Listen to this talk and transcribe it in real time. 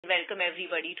welcome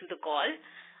everybody to the call.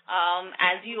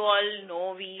 As you all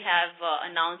know, we have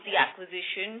announced the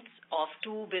acquisitions of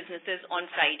two businesses on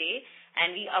Friday,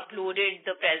 and we uploaded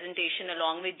the presentation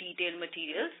along with detailed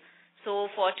materials. So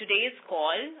for today's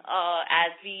call,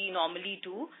 as we normally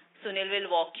do, Sunil will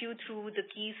walk you through the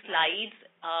key slides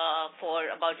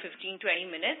for about 15-20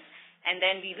 minutes, and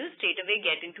then we will straight away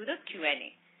get into the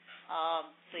Q&A.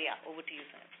 So yeah, over to you,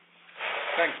 sir.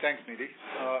 Thanks, Nidhi.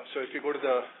 So if you go to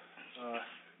the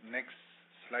next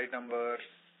slide number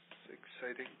 6,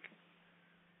 I think.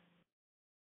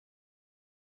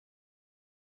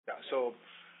 Yeah, so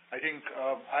I think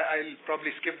I'll probably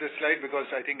skip this slide because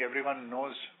I think everyone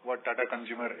knows what Tata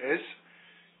Consumer is.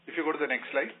 If you go to the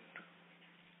next slide.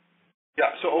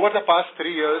 Yeah, so over the past 3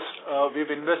 years,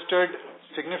 we've invested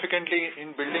significantly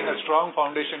in building a strong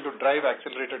foundation to drive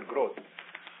accelerated growth.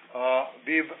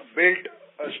 We've built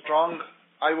a strong,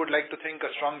 I would like to think,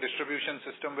 a strong distribution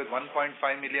system with 1.5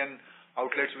 million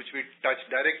outlets which we touch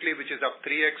directly, which is up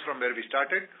 3x from where we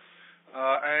started.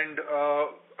 And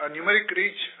a numeric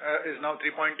reach is now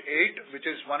 3.8, which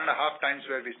is 1.5 times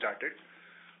where we started.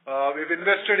 We've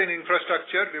invested in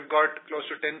infrastructure. We've got close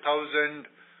to 10,000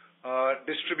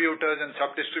 distributors and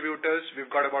sub-distributors.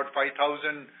 We've got about 5,000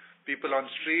 people on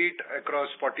street across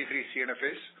 43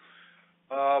 CNFAs.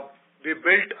 We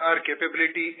built our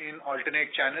capability in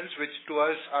alternate channels, which to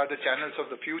us are the channels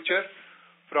of the future.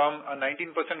 From a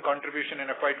 19% contribution in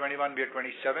FY21, we are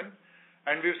 27.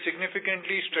 And we've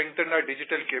significantly strengthened our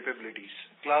digital capabilities.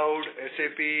 Cloud,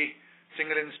 SAP,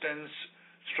 single instance,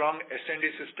 strong S&D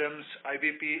systems,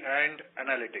 IBP, and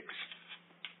analytics.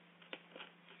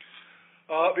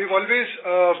 We've always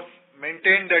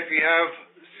maintained that we have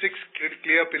 6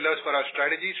 clear pillars for our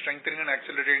strategy: strengthening and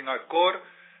accelerating our core,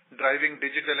 driving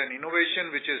digital and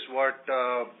innovation, which is what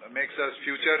makes us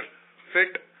future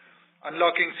fit,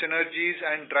 unlocking synergies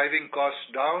and driving costs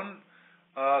down,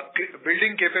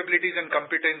 building capabilities and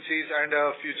competencies and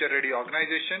a future-ready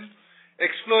organization,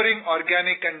 exploring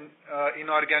organic and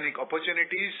inorganic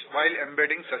opportunities while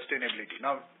embedding sustainability.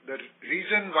 Now, the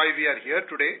reason why we are here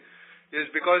today is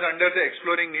because under the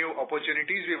exploring new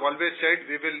opportunities, we've always said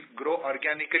we will grow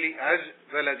organically as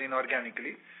well as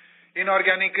inorganically.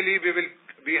 Inorganically,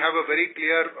 we have a very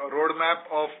clear roadmap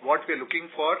of what we're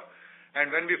looking for, and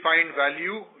when we find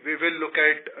value, we will look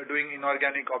at doing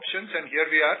inorganic options, and here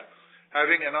we are,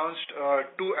 having announced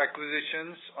 2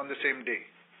 acquisitions on the same day.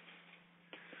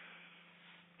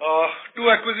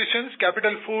 2 acquisitions,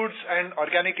 Capital Foods and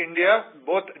Organic India,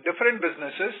 both different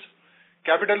businesses.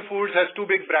 Capital Foods has 2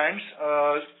 big brands,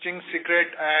 Ching's Secret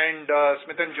and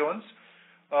Smith & Jones.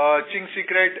 Ching's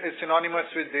Secret is synonymous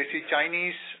with Desi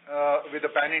Chinese with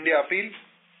a pan-India appeal.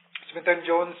 Smith &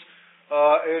 Jones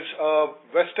is a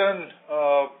Western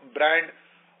brand,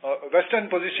 Western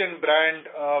position brand,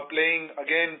 playing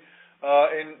again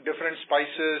in different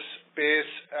spices,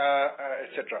 paste,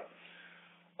 etc.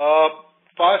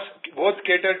 Both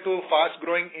cater to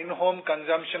fast-growing in-home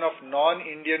consumption of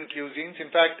non-Indian cuisines. In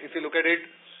fact, if you look at it,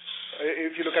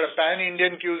 if you look at a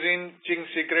pan-Indian cuisine, Ching's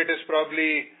Secret is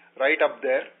probably right up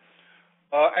there.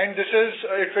 And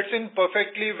it fits in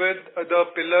perfectly with the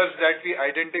pillars that we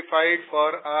identified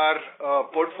for our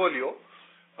portfolio,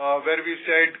 where we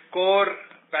said core,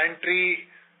 pantry,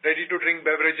 ready-to-drink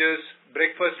beverages,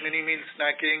 breakfast, mini-meal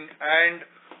snacking, and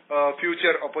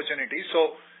future opportunities.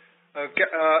 So,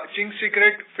 Ching's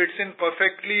Secret fits in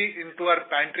perfectly into our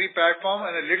pantry platform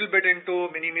and a little bit into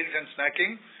mini-meals and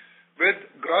snacking, with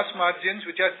gross margins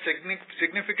which are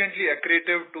significantly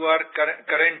accretive to our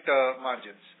current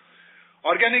margins.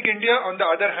 Organic India, on the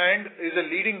other hand, is a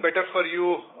leading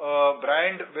better-for-you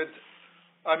brand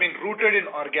rooted in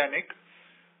organic.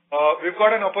 We've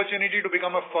got an opportunity to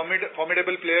become a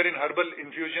formidable player in herbal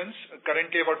infusions.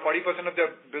 Currently, about 40% of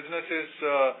their business is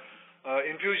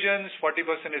infusions,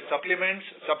 40% is supplements.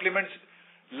 Supplements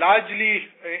largely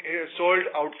sold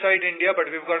outside India,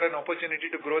 but we've got an opportunity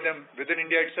to grow them within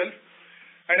India itself,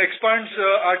 and expands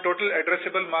our total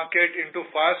addressable market into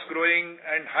fast-growing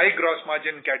and high gross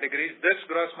margin categories. This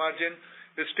gross margin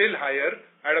is still higher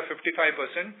at a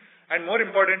 55%, and more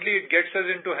importantly, it gets us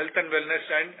into health and wellness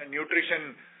and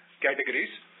nutrition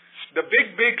categories. The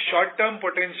big short-term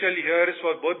potential here is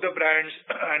for both the brands,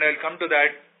 and I'll come to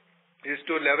that, is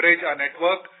to leverage our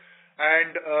network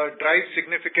and drive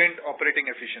significant operating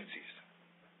efficiencies.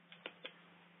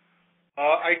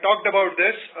 I talked about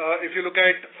this. If you look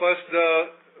at first the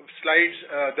slides,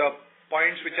 the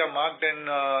points which are marked in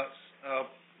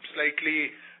slightly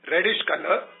reddish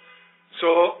color.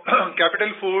 So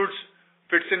Capital Foods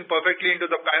fits in perfectly into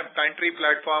the pantry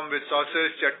platform with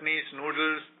sauces, chutneys,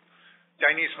 noodles,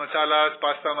 Chinese masalas,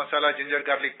 pasta masala, ginger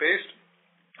garlic paste.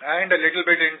 and a little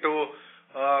bit into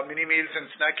mini meals and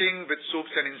snacking with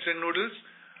soups and instant noodles.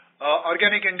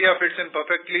 Organic India fits in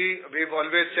perfectly. We've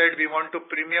always said we want to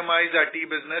premiumize our tea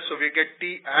business, so we get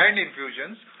tea and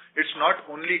infusions. It's not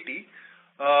only tea.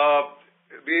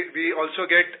 We also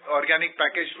get organic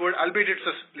packaged food, albeit it's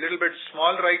a little bit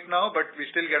small right now, but we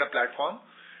still get a platform.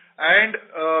 And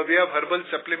we have herbal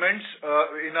supplements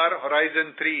in our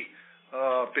Horizon 3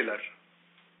 pillar.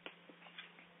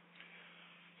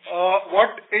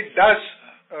 What it does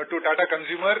to Tata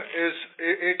Consumer is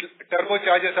it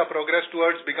turbocharges our progress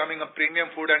towards becoming a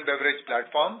premium food and beverage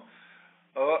platform.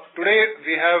 Today,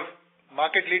 we have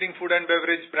market-leading food and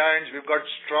beverage brands. We've got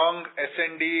strong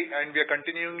S&D, and we are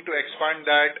continuing to expand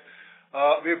that.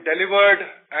 We've delivered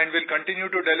and will continue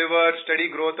to deliver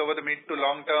steady growth over the mid to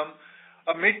long term,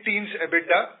 a mid-teens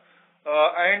EBITDA,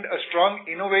 and a strong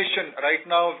innovation. Right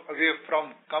now, we've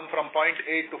come from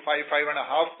 0.8 to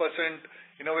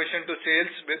 5.5% innovation to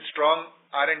sales with strong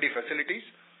R&D facilities.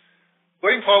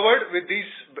 Going forward with these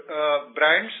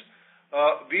brands,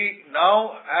 we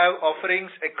now have offerings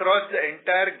across the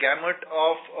entire gamut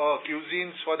of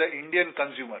cuisines for the Indian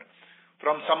consumer,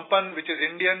 from Sampann, which is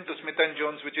Indian, to Smith &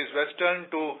 Jones, which is Western,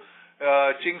 to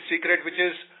Ching's Secret, which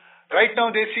is right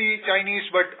now Desi Chinese,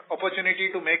 but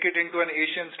opportunity to make it into an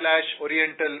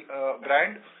Asian/Oriental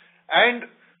brand,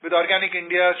 and with Organic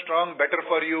India, strong better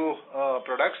for you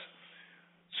products.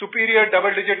 Superior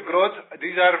double-digit growth.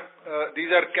 These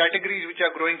are categories which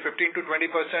are growing 15 to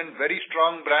 20%. Very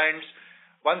strong brands.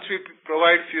 Once we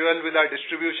provide fuel with our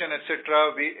distribution,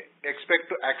 etc., we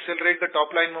expect to accelerate the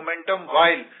top-line momentum.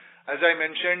 While, as I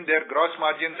mentioned, their gross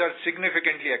margins are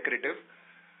significantly accretive.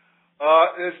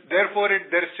 Therefore,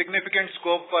 there is significant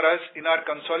scope for us in our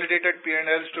consolidated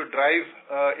P&Ls to drive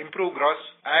improve gross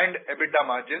and EBITDA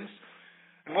margins.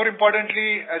 More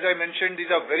importantly, as I mentioned,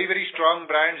 these are very, very strong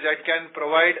brands that can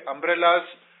provide umbrellas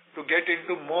to get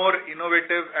into more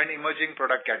innovative and emerging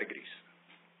product categories.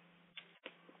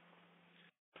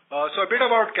 So a bit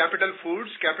about Capital Foods.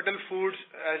 Capital Foods,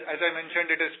 as I mentioned,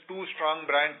 it is two strong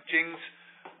brands, Ching's,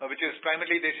 which is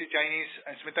primarily Desi Chinese,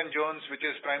 and Smith & Jones, which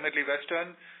is primarily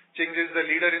Western. Ching's is the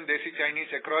leader in Desi Chinese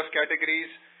across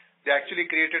categories. They actually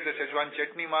created the Szechuan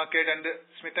chutney market, and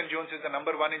Smith & Jones is the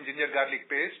number one in ginger garlic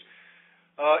paste.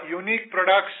 Unique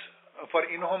products for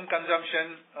in-home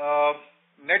consumption,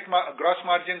 gross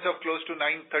margins of close to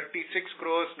 936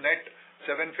 crores, net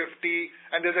 750,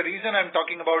 and there's a reason I'm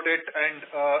talking about it, and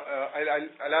I'll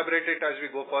elaborate it as we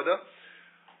go further.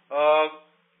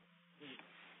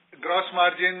 Gross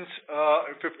margins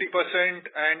 50%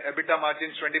 and EBITDA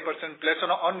margins 20% plus on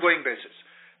an ongoing basis.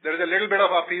 There is a little bit of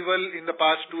upheaval in the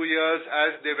past 2 years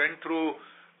as they went through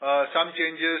some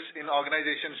changes in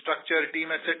organization structure, team,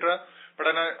 etc. But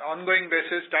on an ongoing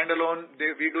basis, standalone,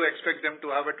 we do expect them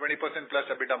to have a 20% plus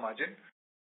EBITDA margin.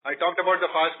 I talked about the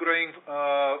fast-growing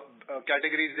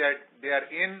categories that they are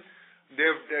in.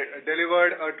 They've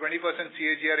delivered a 20%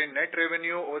 CAGR in net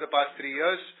revenue over the past 3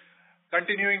 years,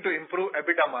 continuing to improve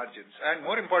EBITDA margins. And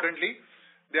more importantly,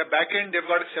 their back-end, they've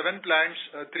got 7 plants,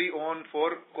 3 owned,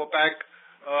 4 co-pack,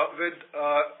 with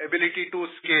ability to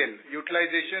scale.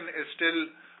 Utilization is still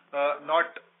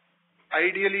not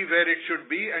ideally where it should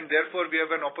be, and therefore we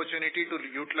have an opportunity to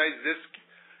utilize this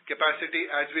capacity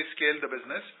as we scale the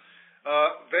business.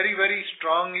 Very, very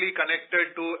strongly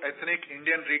connected to ethnic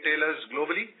Indian retailers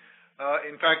globally.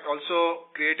 In fact,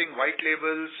 also creating white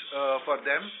labels for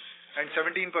them, and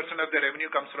 17% of their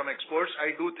revenue comes from exports.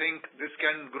 I do think this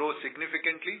can grow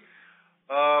significantly.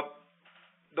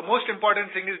 The most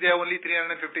important thing is they have only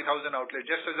 350,000 outlets.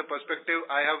 Just as a perspective,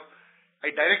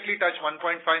 I directly touch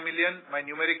 1.5 million. My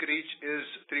numeric reach is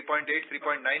 3.8,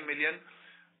 3.9 million.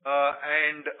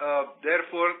 And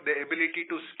therefore, the ability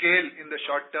to scale in the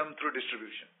short term through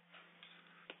distribution.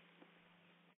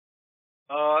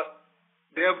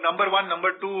 They have number 1,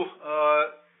 number 2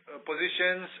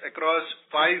 positions across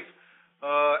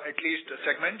 5 at least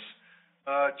segments.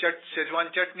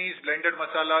 Szechuan chutneys, blended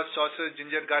masalas, sauces,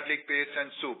 ginger garlic paste, and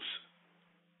soups.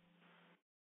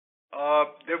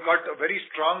 They've got a very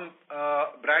strong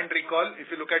brand recall. If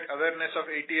you look at awareness of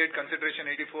 88, consideration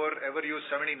 84, ever use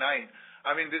 79.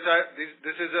 I mean, this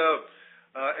is a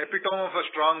epitome of a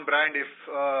strong brand if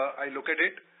I look at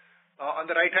it. On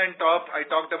the right-hand top, I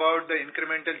talked about the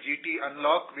incremental GT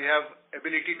unlock. We have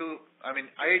ability to,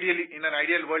 ideally, in an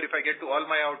ideal world, if I get to all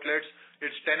my outlets,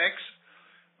 it's 10x.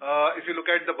 If you look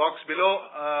at the box below,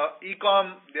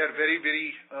 e-com, they are very, very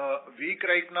weak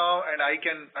right now, and I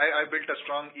built a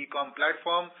strong e-com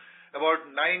platform. About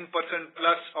 9%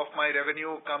 plus of my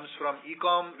revenue comes from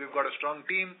e-com. We've got a strong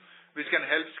team which can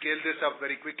help scale this up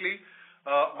very quickly.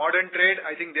 Modern trade,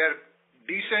 I think they are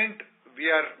decent, we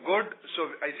are good.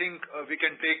 So I think we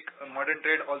can take modern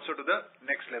trade also to the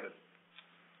next level.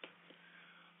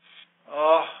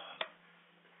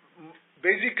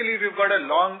 Basically, we've got a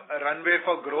long runway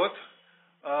for growth.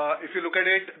 If you look at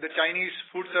it, the Chinese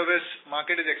food service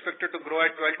market is expected to grow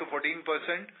at 12 to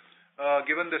 14%,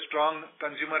 given the strong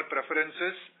consumer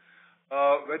preferences.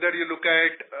 Whether you look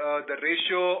at the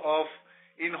ratio of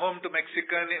in-home to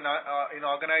Mexican in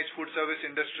organized food service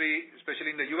industry,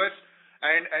 especially in the US,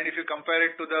 and if you compare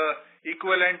it to the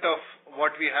equivalent of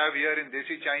what we have here in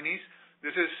Desi Chinese,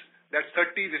 that's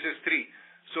 30, this is 3.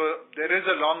 So there is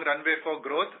a long runway for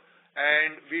growth,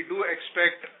 and we do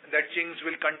expect that Ching's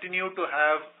will continue to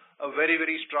have a very,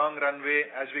 very strong runway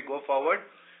as we go forward.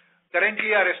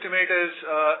 Currently, our estimate is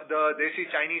the Desi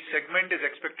Chinese segment is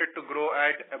expected to grow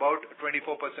at about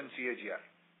 24% CAGR.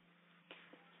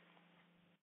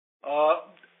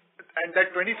 And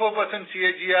that 24%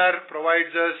 CAGR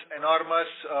provides us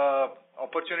enormous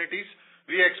opportunities.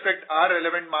 We expect our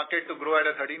relevant market to grow at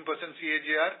a 13%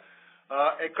 CAGR.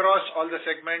 Across all the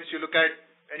segments, you look at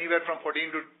anywhere from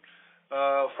 14 to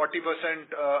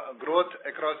 40% growth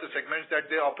across the segments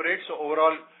that they operate. So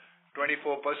overall,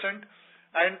 24%.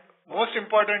 And most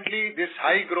importantly, this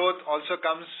high growth also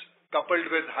comes coupled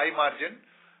with high margin,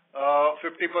 50%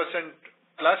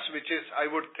 plus, which is, I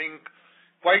would think,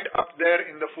 quite up there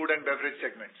in the food and beverage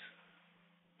segments.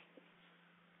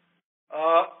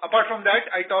 Apart from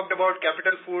that, I talked about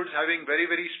Capital Foods having very,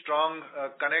 very strong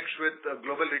connects with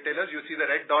global retailers. You see the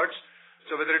red dots.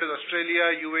 So whether it is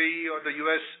Australia, UAE, or the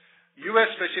US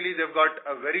especially, they've got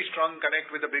a very strong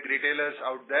connect with the big retailers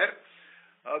out there.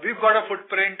 We've got a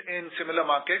footprint in similar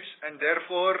markets, and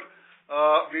therefore,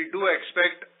 we do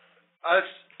expect us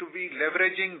to be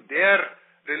leveraging their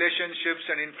relationships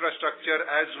and infrastructure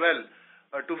as well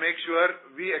to make sure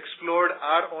we explore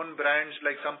our own brands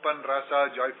like Sampann,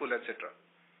 Rasa, Joyful, etc.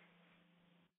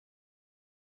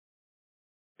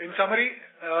 In summary,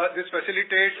 this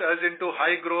facilitates us into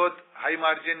high growth, high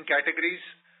margin categories,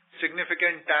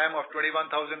 significant TAM of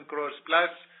 21,000 crores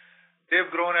plus. They've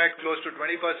grown at close to 20%.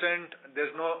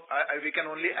 We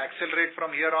can only accelerate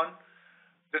from here on.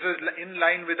 This is in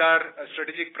line with our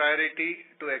strategic priority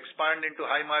to expand into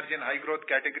high margin, high growth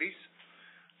categories.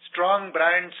 Strong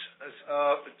brands,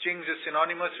 Ching's is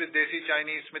synonymous with Desi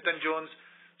Chinese, Smith & Jones.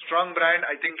 Strong brand,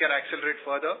 I think, can accelerate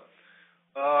further.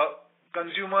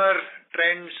 Consumer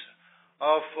trends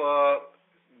of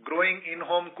growing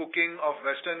in-home cooking of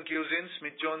Western cuisine,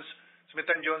 Smith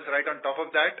 & Jones right on top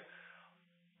of that.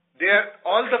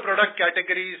 All the product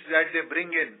categories that they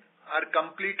bring in are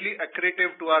completely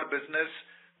accretive to our business.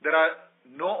 There are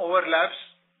no overlaps,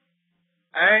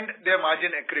 and they're margin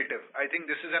accretive. I think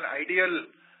this is an ideal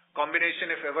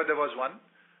combination if ever there was one.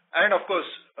 And of course,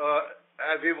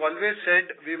 we've always said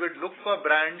we would look for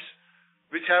brands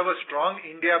which have a strong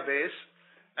India base,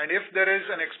 and if there is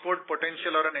an export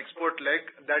potential or an export leg,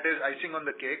 that is icing on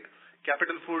the cake.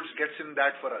 Capital Foods gets in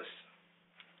that for us.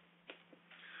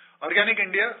 Organic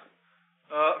India,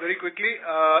 very quickly,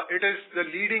 it is the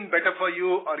leading better for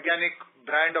you organic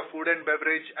brand of food and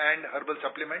beverage and herbal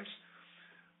supplements.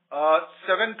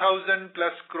 7,000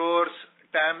 plus crores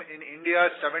TAM in India,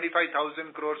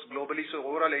 75,000 crores globally, so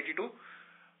overall 82.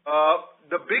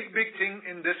 The big thing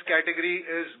in this category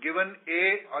is given A,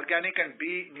 organic, and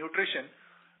B, nutrition.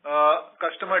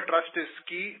 Customer trust is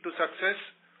key to success.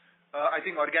 I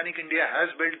think Organic India has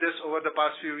built this over the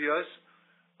past few years.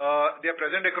 They are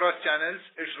present across channels.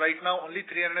 It's right now only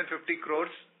 350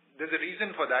 crores. There's a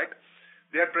reason for that.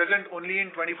 They are present only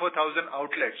in 24,000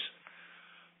 outlets.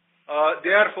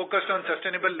 They are focused on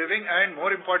sustainable living, and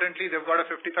more importantly, they've got a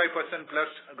 55%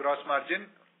 plus gross margin.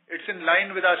 It's in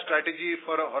line with our strategy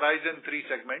for a Horizon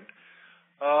 3 segment.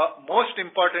 Most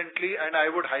importantly, and I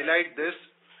would highlight this,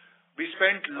 we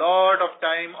spent a lot of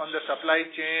time on the supply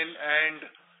chain and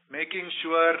making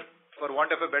sure, for want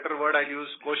of a better word, I'll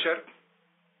use kosher.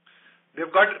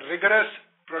 They've got rigorous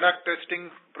product testing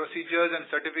procedures and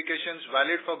certifications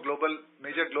valid for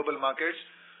major global markets.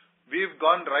 We've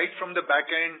gone right from the back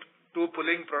end to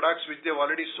pulling products which they've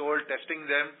already sold, testing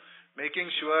them, making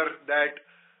sure that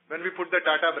when we put the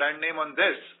Tata brand name on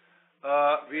this,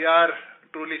 we are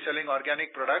truly selling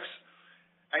organic products.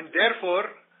 And therefore,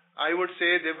 I would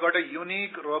say they've got a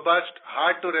unique, robust,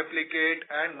 hard to replicate,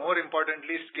 and more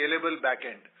importantly, scalable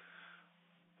backend.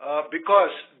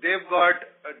 Because they've got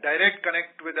a direct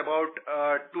connect with about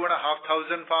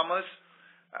 2,500 farmers,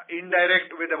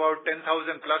 indirect with about 10,000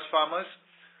 plus farmers.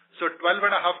 So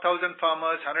 12,500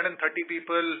 farmers, 130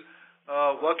 people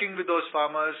working with those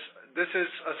farmers. This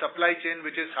is a supply chain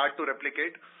which is hard to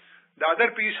replicate. The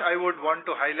other piece I would want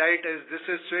to highlight is this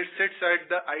sits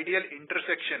at the ideal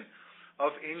intersection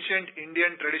of ancient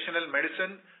Indian traditional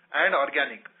medicine and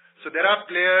organic. So there are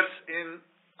players in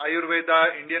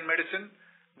Ayurveda, Indian medicine.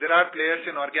 There are players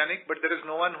in organic, but there is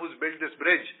no one who's built this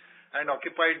bridge and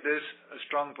occupied this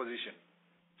strong position.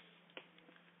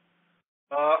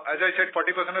 As I said,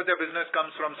 40% of their business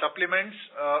comes from supplements,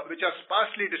 which are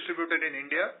sparsely distributed in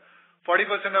India.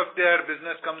 40% of their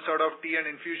business comes out of tea and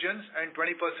infusions, and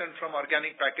 20% from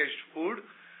organic packaged food.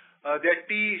 Their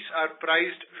teas are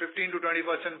priced 15 to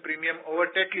 20% premium over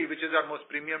Tetley, which is our most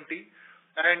premium tea,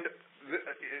 and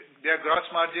their gross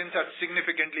margins are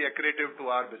significantly accretive to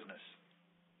our business.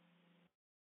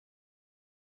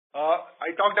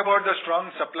 I talked about the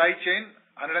strong supply chain.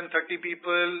 130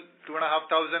 people,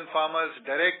 2,500 farmers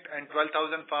direct, and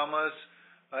 12,000 farmers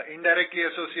indirectly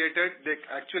associated. They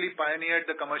actually pioneered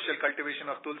the commercial cultivation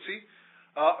of tulsi,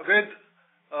 with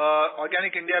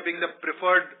Organic India being the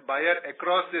preferred buyer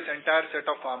across this entire set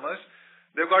of farmers.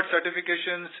 They've got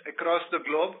certifications across the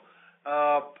globe,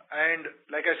 and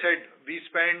like I said, we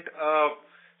spent a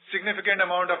significant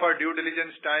amount of our due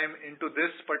diligence time into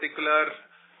this particular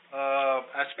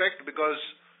aspect, because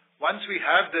once we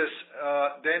have this,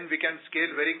 then we can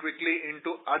scale very quickly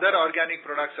into other organic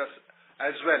products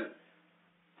as well.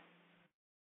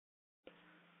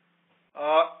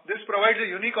 This provides a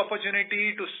unique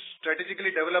opportunity to strategically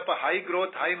develop a high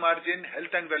growth, high margin health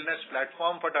and wellness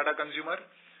platform for Tata Consumer.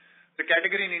 The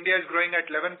category in India is growing at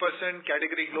 11%,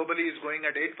 category globally is growing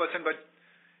at 8%, but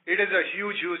it is a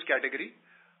huge, huge category.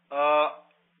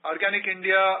 Organic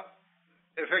India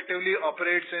effectively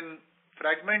operates in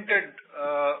fragmented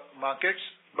markets,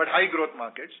 but high growth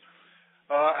markets,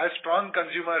 has strong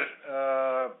consumer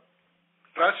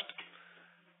trust.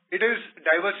 It is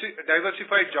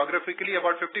diversified geographically.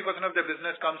 About 50% of the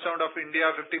business comes out of India,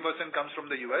 50% comes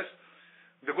from the US.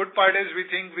 The good part is we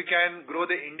think we can grow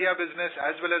the India business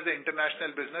as well as the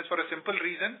international business for a simple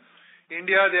reason.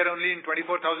 India, they are only in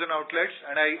 24,000 outlets,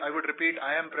 and I would repeat,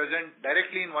 I am present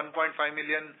directly in 1.5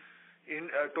 million in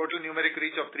total numeric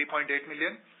reach of 3.8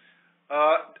 million.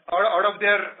 Out of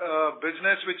their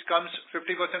business, which comes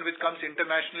 50%, which comes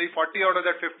internationally, 40 out of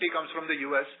that 50 comes from the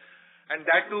US, and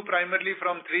that too primarily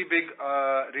from three big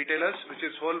retailers, which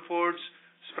is Whole Foods,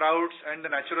 Sprouts, and the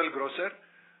Natural Grocer.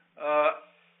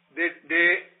 They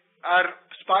are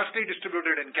sparsely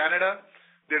distributed in Canada.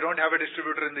 They don't have a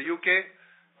distributor in the UK.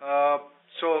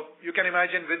 So you can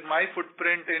imagine, with my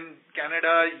footprint in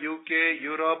Canada, UK,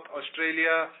 Europe,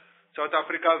 Australia, South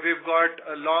Africa, we've got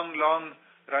a long, long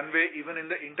runway even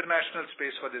in the international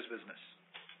space for this business.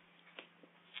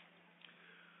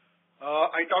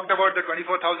 I talked about the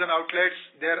 24,000 outlets.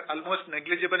 They're almost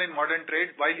negligible in modern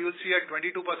trade. While you'll see a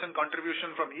 22%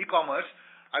 contribution from e-commerce,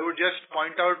 I would just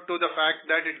point out to the fact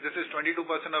that this is 22%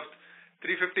 of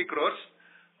 350 crores.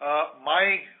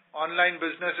 My online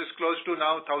business is close to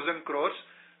now 1,000 crores.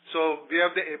 So we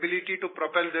have the ability to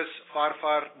propel this far,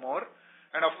 far more.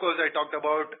 And of course, I talked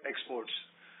about exports.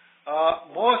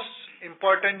 Most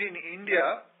important in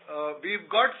India, we've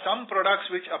got some products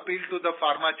which appeal to the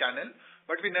pharma channel,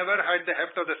 but we never had the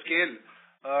heft of the scale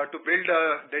to build a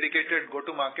dedicated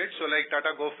go-to-market. So like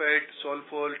Tata GoFed,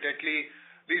 Soulful, Tetley,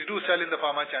 these do sell in the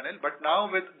pharma channel. But now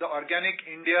with the Organic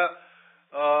India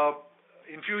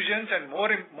infusions and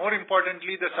more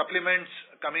importantly, the supplements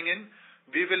coming in,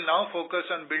 we will now focus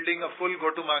on building a full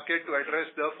go-to-market to address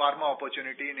the pharma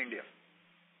opportunity in India.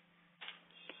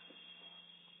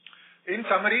 In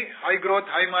summary, high growth,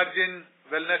 high margin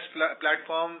wellness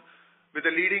platform with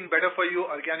a leading better for you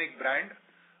organic brand,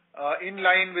 in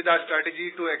line with our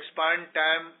strategy to expand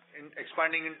TAM,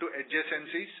 expanding into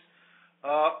adjacencies.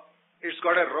 It's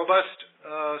got a robust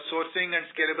sourcing and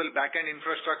scalable back-end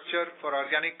infrastructure for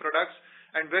organic products,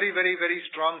 and very, very, very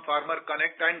strong farmer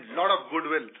connect and lot of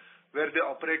goodwill where they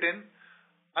operate in.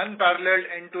 Unparalleled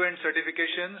end-to-end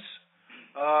certifications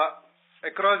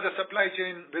across the supply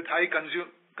chain with high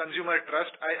customer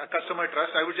trust.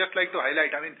 I would just like to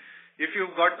highlight, if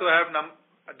you've got to have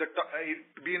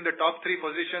be in the top 3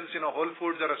 positions in a Whole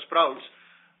Foods or a Sprouts,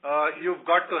 you've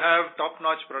got to have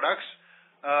top-notch products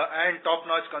and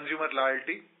top-notch consumer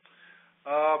loyalty.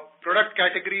 Product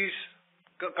categories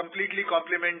completely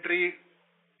complementary.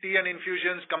 Tea and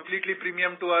infusions completely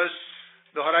premium to us.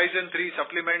 The Horizon 3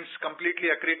 supplements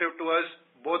completely accretive to us,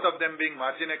 both of them being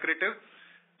margin accretive.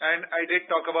 And I did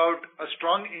talk about a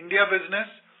strong India business,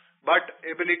 but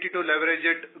ability to leverage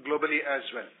it globally as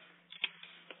well.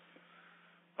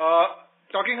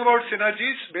 Talking about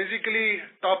synergies, basically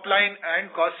top line and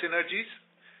cost synergies.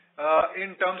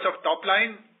 In terms of top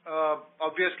line,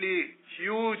 obviously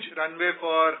huge runway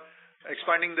for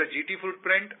expanding the GT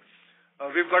footprint.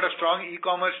 We've got a strong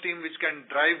e-commerce team which can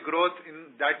drive growth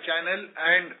in that channel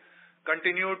and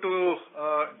continue to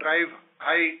drive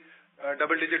high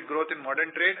double-digit growth in modern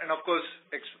trade, and of course,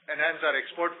 enhance our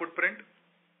export footprint.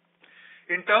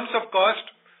 In terms of cost,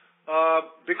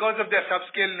 because of their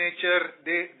subscale nature,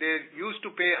 they used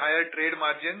to pay higher trade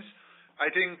margins.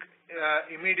 I think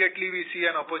immediately we see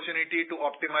an opportunity to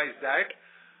optimize that.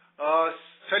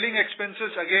 Selling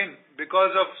expenses, again,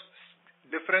 because of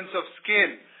difference of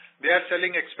scale, their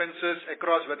selling expenses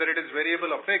across, whether it is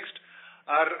variable or fixed,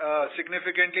 are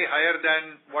significantly higher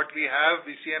than what we have.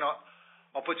 We see an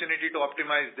opportunity to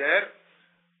optimize there.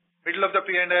 Middle of the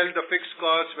P&L, the fixed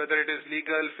costs, whether it is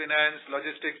legal, finance,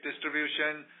 logistics,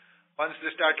 distribution, once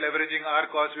they start leveraging our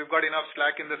costs, we've got enough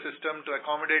slack in the system to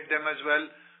accommodate them as well.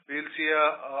 We'll see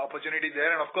a opportunity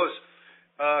there. And of course,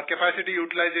 capacity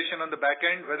utilization on the back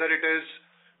end, whether it is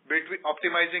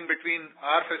optimizing between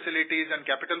our facilities and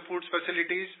Capital Foods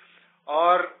facilities,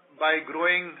 or by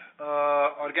growing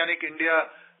Organic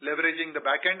India, leveraging the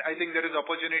back end, I think there is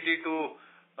opportunity to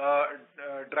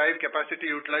drive capacity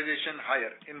utilization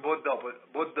higher in both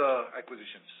the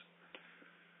acquisitions.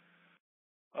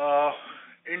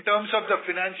 In terms of the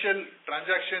financial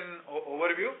transaction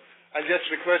overview, I'll just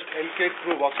request LK to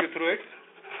walk you through it.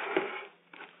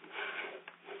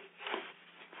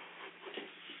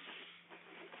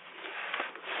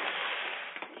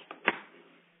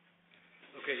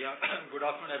 Okay, yeah. Good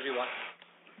afternoon, everyone.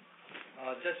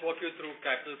 Just walk you through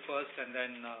Capital first and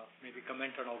then maybe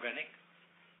comment on organic.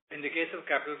 In the case of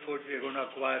Capital Foods, we are going to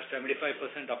acquire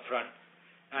 75% upfront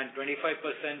and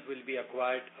 25% will be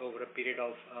acquired over a period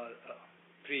of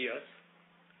 3 years.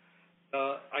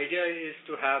 The idea is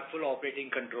to have full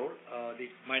operating control, the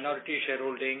minority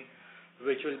shareholding,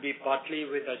 which will be partly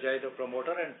with Ajay, the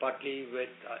promoter, and partly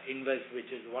with Invest,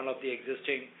 which is one of the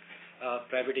existing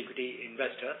private equity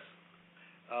investors.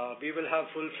 We will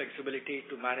have full flexibility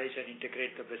to manage and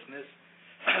integrate the business.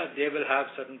 They will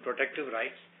have certain protective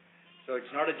rights. So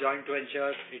it's not a joint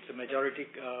venture, it's a majority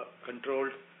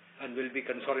controlled and will be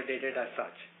consolidated as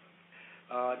such.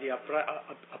 The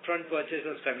upfront purchase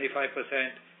of 75%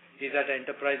 is at an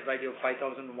enterprise value of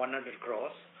 5,100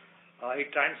 crores.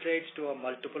 It translates to a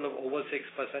multiple of over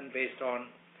 6% based on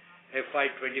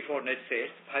FY24 net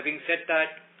sales. Having said that,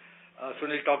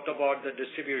 Sunil talked about the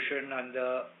distribution and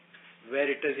where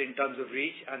it is in terms of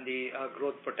reach and the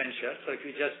growth potential. So if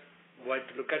you just want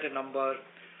to look at a number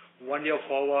 1 year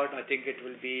forward, I think it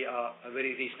will be a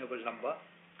very reasonable number.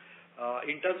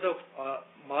 In terms of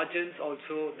margins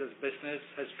also, this business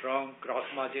has strong gross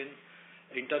margin.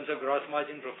 In terms of gross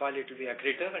margin profile, it will be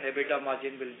accretive and EBITDA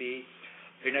margin will be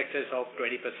in excess of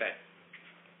 20%.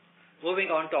 Moving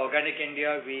on to Organic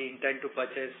India, we intend to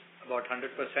purchase about 100%.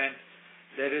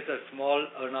 There is a small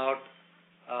earnout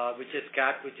which is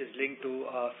capped, which is linked to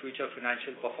future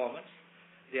financial performance.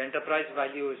 The enterprise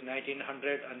value is 1,900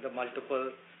 and the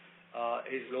multiple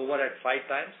is lower at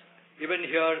 5 times. Even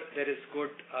here, there is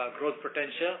good growth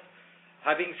potential.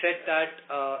 Having said that,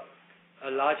 a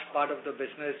large part of the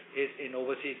business is in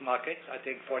overseas markets, I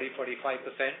think 40-45%.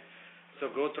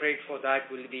 So growth rate for that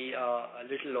will be a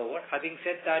little lower. Having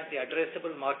said that, the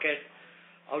addressable market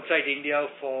outside India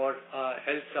for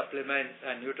health supplements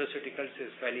and nutraceuticals is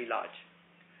fairly large.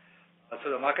 So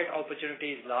the market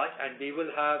opportunity is large and we will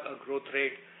have a growth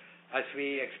rate as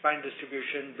we expand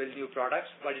distribution, build new products,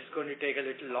 but it's going to take a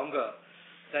little longer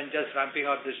than just ramping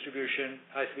up distribution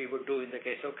as we would do in the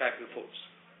case of Capital Foods.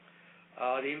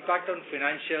 The impact on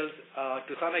financials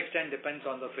to some extent depends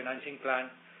on the financing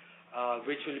plan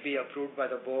which will be approved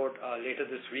by the board later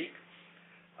this week.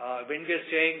 When we are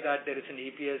saying that there is an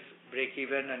EPS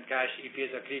break-even and cash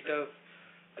EPS accretive,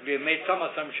 we have made some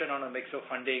assumption on a mix of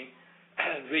funding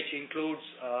which includes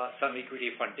some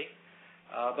equity funding.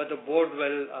 But the board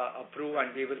will approve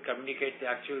and we will communicate the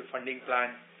actual funding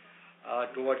plan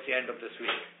towards the end of this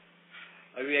week.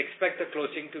 We expect the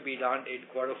closing to be done in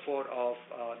Q4 of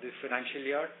this financial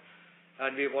year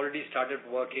and we've already started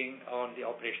working on the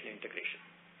operational integration.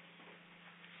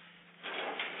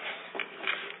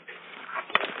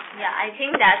 Yeah, I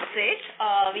think that's it.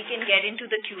 We can get into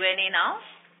the Q&A now.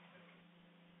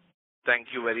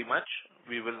 Thank you very much.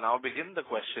 We will now begin the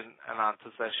question and answer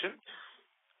session.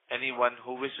 Anyone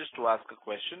who wishes to ask a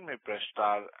question may press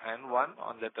star and 1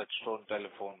 on their touchtone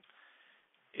telephone.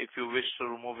 If you wish to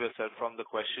remove yourself from the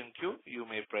question queue, you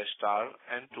may press star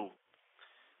and 2.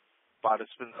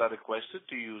 Participants are requested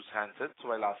to use handsets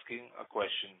while asking a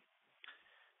question.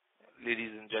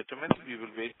 Ladies and gentlemen, we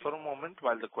will wait for a moment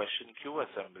while the question queue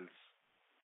assembles.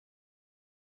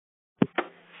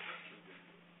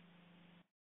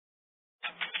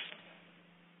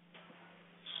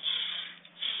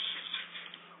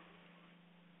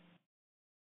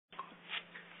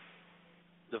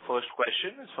 The first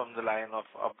question is from the line of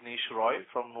Abneesh Roy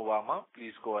from Nuvama.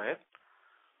 Please go ahead.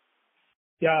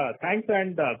 Yeah, thanks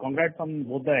and congrats on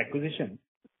both the acquisition.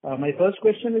 My first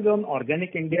question is on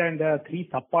Organic India, and there are three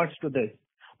subparts to this.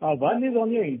 One is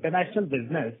on your international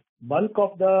business. Bulk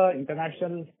of the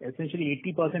international, essentially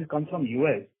 80% comes from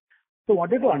US. So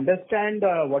wanted to understand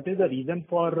what is the reason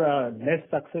for less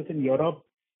success in Europe,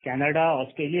 Canada,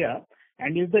 Australia,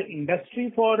 and is the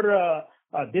industry for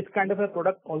this kind of a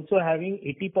product also having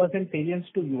 80% salience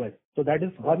to US? So that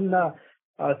is one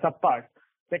subpart.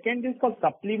 Second is for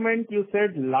supplement, you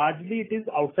said largely it is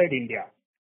outside India.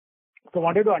 So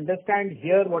wanted to understand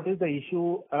here what is the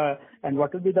issue and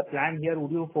what will be the plan here.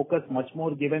 Would you focus much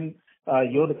more given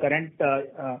your current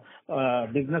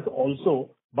business also,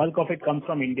 bulk of it comes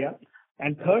from India?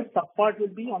 And third subpart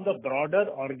will be on the broader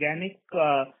organic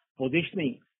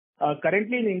positioning.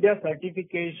 Currently in India,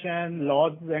 certification,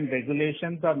 laws and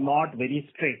regulations are not very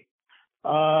strict.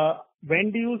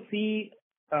 When do you see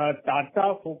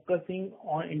Tata focusing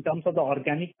on in terms of the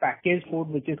organic packaged food,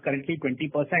 which is currently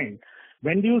 20%?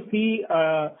 When do you see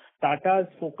Tata's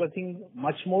focusing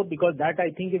much more? Because that I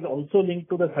think is also linked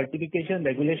to the certification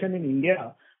regulation in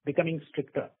India becoming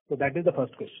stricter. So that is the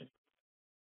first question.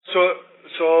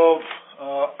 So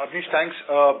Abneesh, thanks.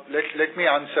 Let me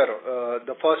answer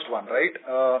the first one, right?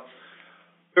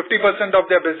 50% of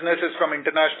their business is from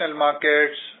international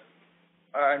markets,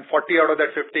 and 40 out of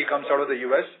that 50 comes out of the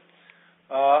US.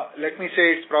 Let me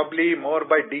say it's probably more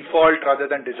by default rather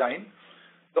than design.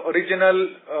 The original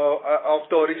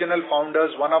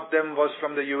founders, one of them was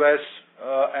from the US,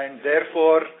 and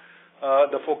therefore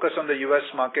the focus on the US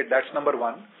market. That's number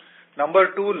one.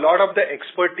 Number two, lot of the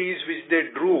expertise which they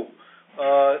drew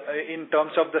in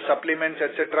terms of the supplements,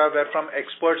 etc., were from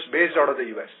experts based out of the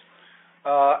US.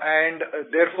 And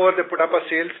therefore they put up a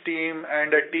sales team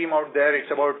and a team out there.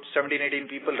 It's about 17-18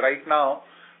 people right now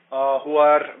who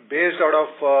are based out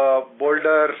of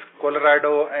Boulder,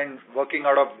 Colorado, and working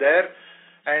out of there.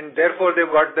 And therefore they've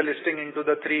got the listing into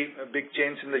the three big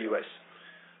chains in the US.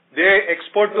 They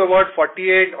export to about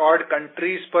 48 odd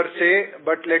countries per se,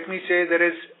 but let me say there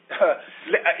is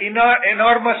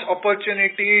enormous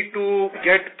opportunity to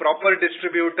get proper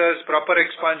distributors, proper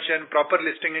expansion, proper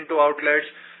listing into outlets,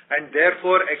 and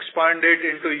therefore expand it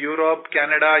into Europe,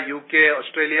 Canada, UK,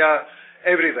 Australia,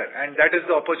 everywhere. And that is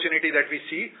the opportunity that we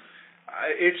see.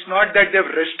 It's not that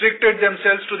they've restricted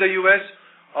themselves to the US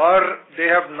or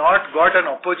they have not got an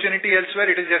opportunity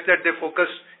elsewhere. It is just that they focus,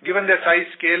 given their size,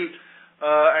 scale,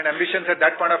 and ambitions at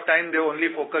that point of time, they only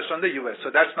focused on the US.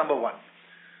 So that's number one.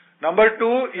 Number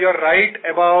two, you're right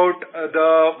about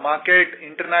the market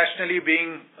internationally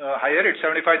being higher. It's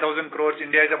 75,000 crores.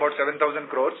 India is about 7,000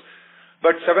 crores.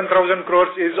 But 7,000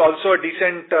 crores is also a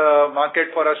decent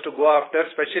market for us to go after,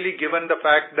 especially given the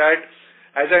fact that,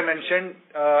 as I mentioned,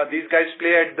 these guys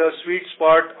play at the sweet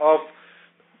spot of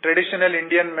traditional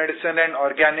Indian medicine and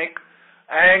organic.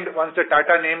 And once the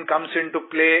Tata name comes into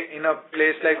play in a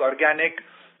place like organic,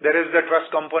 there is the trust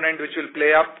component which will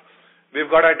play up. We've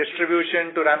got our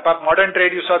distribution to ramp up. Modern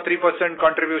trade, you saw 3%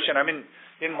 contribution. I mean,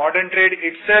 in modern trade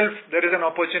itself, there is an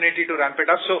opportunity to ramp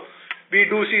it up. So we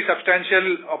do see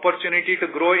substantial opportunity to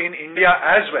grow in India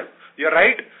as well. You're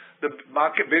right. The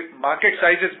market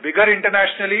size is bigger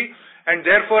internationally, and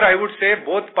therefore I would say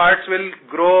both parts will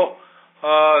grow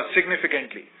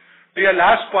significantly. To your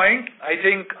last point, I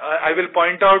think I will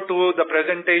point out to the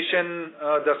presentation,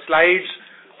 the slides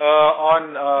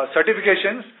on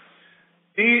certifications.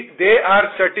 They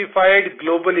are certified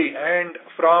globally, and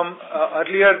from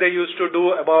earlier they used to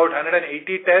do about 180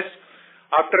 tests.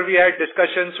 After we had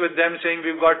discussions with them saying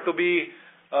we've got to be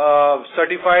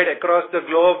certified across the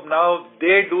globe, now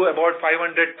they do about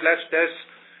 500 plus tests.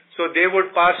 So they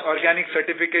would pass organic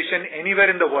certification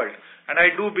anywhere in the world. And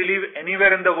I do believe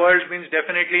anywhere in the world means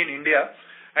definitely in India.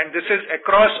 And this is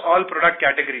across all product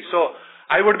categories. So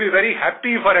I would be very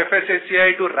happy for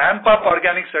FSSAI to ramp up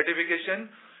organic certification,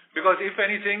 because if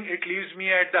anything, it leaves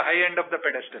me at the high end of the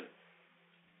pedestal.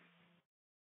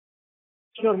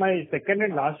 Sure. My second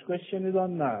and last question is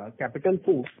on capital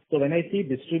foods. So when I see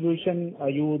distribution,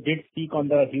 you did speak on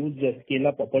the huge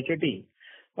scale-up opportunity.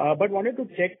 But wanted to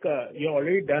check, you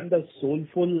already done the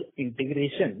Soulful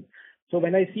integration. So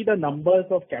when I see the numbers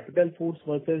of Capital Foods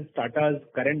versus Tata's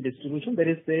current distribution, there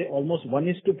is say almost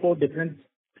 1:4 difference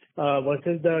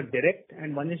versus the direct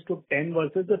and 1:10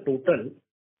 versus the total.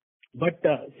 But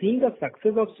seeing the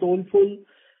success of Soulful,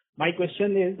 my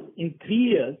question is, in 3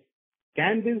 years,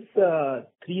 can this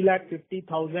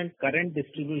 350,000 current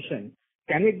distribution,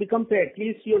 can it become say at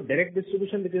least your direct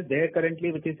distribution which is there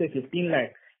currently, which is say 15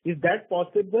 lakh? Is that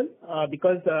possible?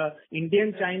 Because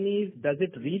Indian Chinese, does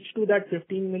it reach to that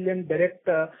 15 million direct?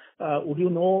 Would you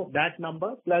know that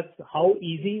number? Plus, how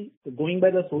easy, going by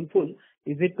the Soulful,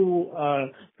 is it to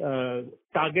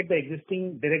target the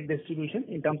existing direct distribution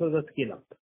in terms of the scale up?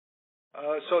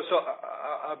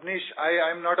 Abneesh,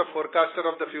 I'm not a forecaster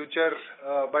of the future,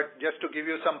 but just to give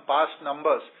you some past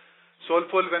numbers.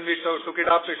 Soulful, when we took it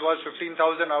up, it was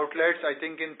 15,000 outlets. I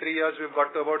think in 3 years, we've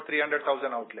got to about 300,000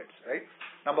 outlets, right?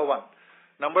 Number one.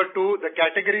 Number two, the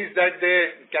categories that they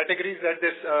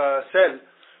sell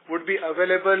would be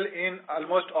available in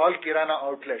almost all Kirana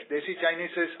outlets. Desi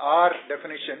Chinese is our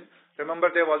definition. Remember,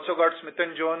 they've also got Smith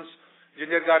 & Jones,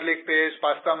 ginger garlic paste,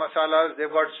 pasta masalas. They've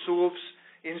got soups,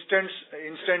 instant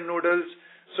noodles.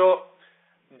 So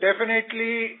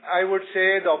definitely, I would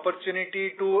say the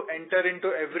opportunity to enter into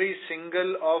every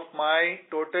single of my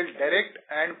total direct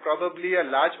and probably a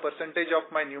large percentage of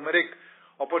my numeric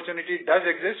opportunity does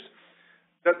exist.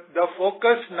 The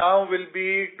focus now will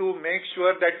be to make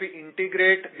sure that we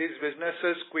integrate these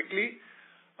businesses quickly,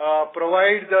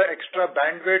 provide the extra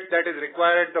bandwidth that is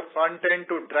required at the front end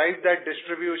to drive that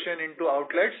distribution into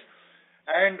outlets.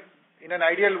 And in an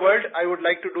ideal world, I would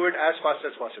like to do it as fast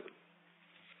as possible.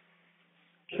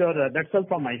 Sure, that's all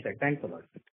from my side. Thanks a lot.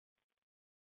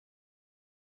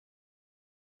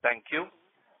 Thank you.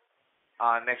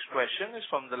 Our next question is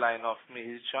from the line of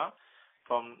Mihir Shah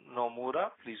from Nomura.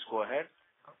 Please go ahead.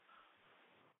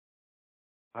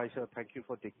 Hi, sir. Thank you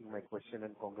for taking my question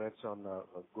and congrats on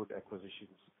good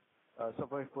acquisitions. So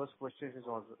my first question is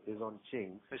on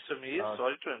Ching's. Mr. Mihir,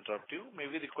 sorry to interrupt you. May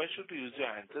we request you to use your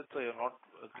handset so you're not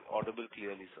audible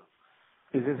clearly, sir.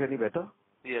 Is this any better?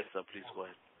 Yes, sir. Please go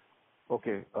ahead.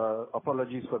 Okay.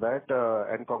 Apologies for that,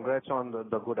 and congrats on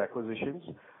the good acquisitions.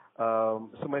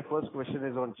 So my first question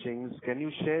is on Ching's. Can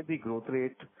you share the growth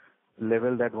rate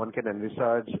level that one can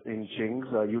envisage in Ching's?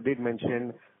 You did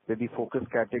mention that the focus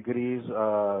categories,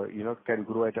 can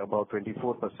grow at about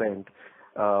 24%.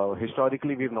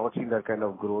 Historically, we've not seen that kind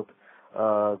of growth.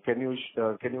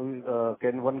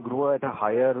 Can one grow at a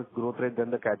higher growth rate than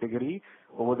the category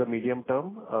over the medium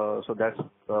term? So that's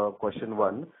question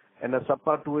one. And a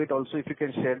sub-part to it also, if you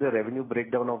can share the revenue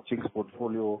breakdown of Ching's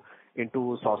portfolio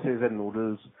into sauces and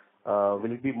noodles.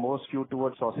 Will it be more skewed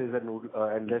towards sauces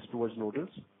and less towards noodles?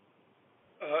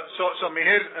 So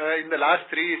Mihir, in the last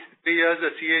three years,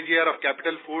 the CAGR of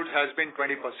Capital Foods has been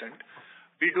 20%.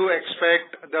 We do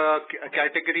expect the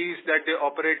categories that they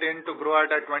operate in to grow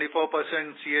at a 24%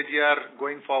 CAGR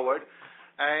going forward.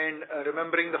 And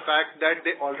remembering the fact that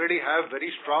they already have very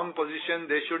strong position,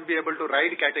 they should be able to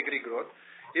ride category growth.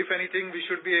 If anything, we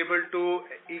should be able to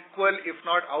equal, if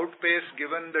not outpace,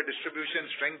 given the distribution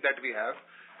strength that we have.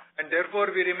 And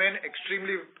therefore, we remain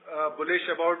extremely bullish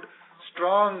about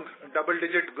strong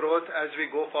double-digit growth as we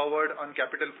go forward on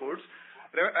Capital Foods.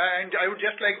 And I would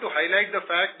just like to highlight the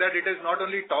fact that it is not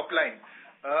only top line.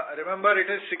 Remember,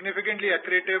 it is significantly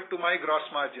accretive to my gross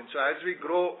margin. So as we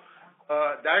grow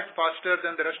that faster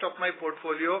than the rest of my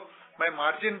portfolio, my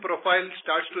margin profile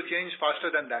starts to change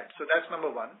faster than that. So that's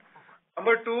number one.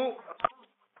 Number two,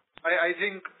 I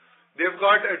think they've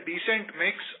got a decent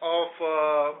mix of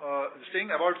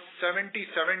about 77%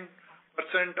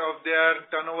 of their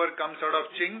turnover comes out of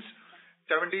Ching's,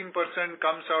 17%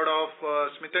 comes out of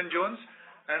Smith & Jones,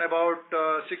 and about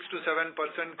 6 to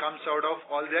 7% comes out of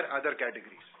all their other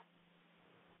categories.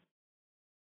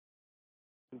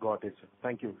 Got it, sir.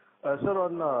 Thank you. Sir,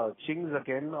 on Ching's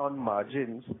again, on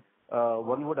margins,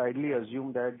 one would ideally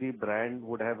assume that the brand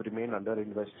would have remained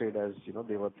underinvested as,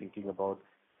 they were thinking about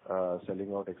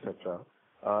selling out, etc.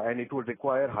 And it would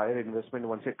require higher investment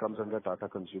once it comes under Tata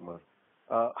Consumer.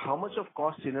 How much of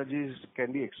cost synergies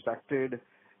can be extracted,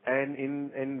 and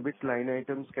in which line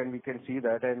items can we see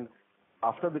that? And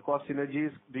after the cost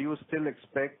synergies, do you still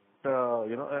expect, I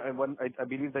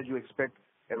believe that you expect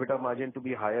EBITDA margin to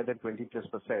be higher than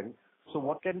 20%+. So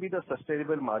what can be the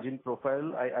sustainable margin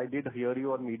profile? I did hear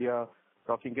you on media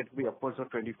talking it to be upwards of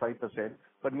 25%,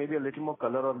 but maybe a little more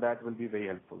color on that will be very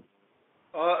helpful.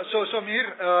 So Mir,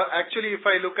 actually, if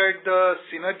I look at the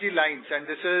synergy lines, and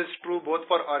this is true both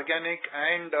for organic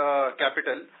and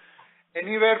capital,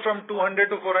 anywhere from 200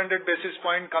 to 400 basis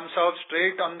point comes out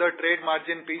straight on the trade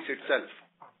margin piece itself,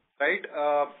 right?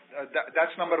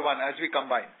 That's number one as we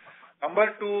combine.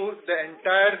 Number two, the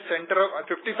entire center of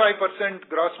 55%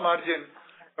 gross margin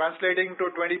translating to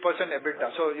 20%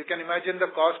 EBITDA. So you can imagine the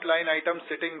cost line item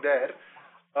sitting there.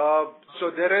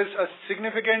 So there is a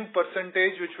significant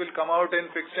percentage which will come out in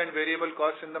fixed and variable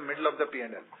costs in the middle of the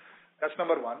P&L. That's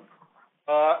number one.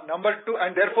 Number two,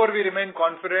 and therefore we remain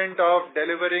confident of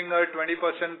delivering a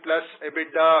 20% plus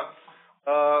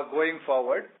EBITDA going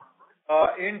forward.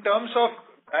 In terms of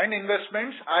brand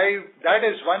investments, that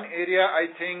is one area I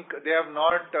think they have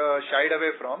not shied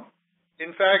away from.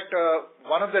 In fact,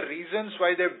 one of the reasons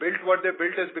why they built what they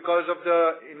built is because of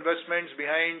the investments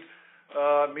behind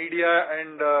media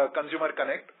and consumer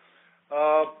connect.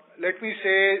 Let me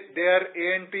say their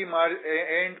A&P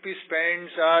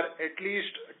spends are at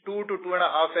least 2 to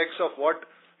 2.5x of what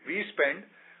we spend.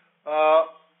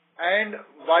 And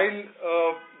while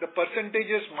the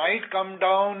percentages might come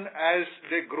down as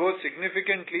they grow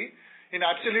significantly, in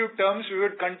absolute terms, we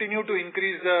would continue to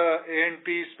increase the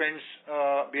A&P spends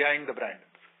behind the brand.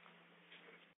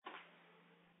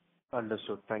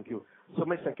 Understood. Thank you. So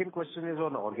my second question is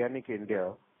on Organic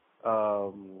India.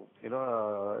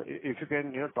 If you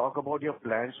can, talk about your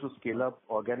plans to scale up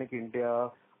Organic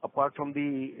India apart from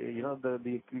the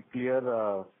clear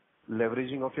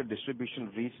leveraging of your distribution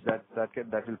reach that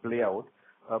will play out.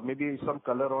 Maybe some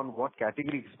color on what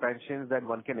category expansions that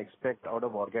one can expect out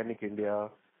of Organic India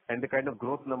and the kind of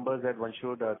growth numbers that one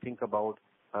should think about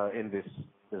in this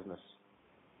business.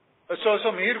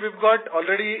 So Mir, we've got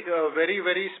already very,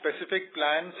 very specific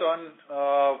plans on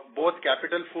both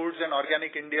Capital Foods and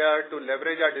Organic India to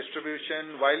leverage our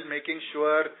distribution while making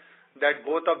sure that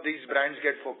both of these brands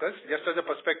get focused. Just as a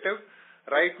perspective,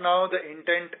 right now the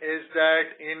intent is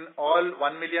that in all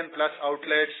 1 million plus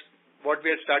outlets, what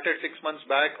we had started 6 months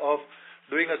back of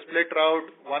doing a split route,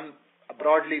 one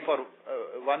broadly for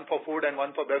one for food and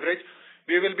one for beverage,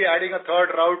 we will be adding a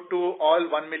third route to all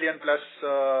 1 million plus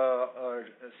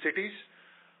cities.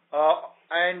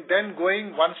 And then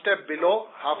going one step below,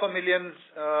 500,000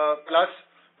 plus,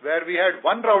 where we had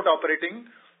one route operating,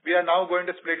 we are now going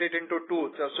to split it into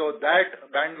two. So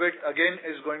that bandwidth again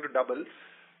is going to double.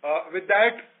 With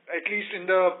that, at least in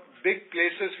the big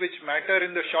places which matter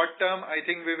in the short term, I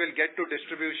think we will get to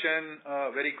distribution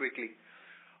very quickly.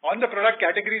 On the product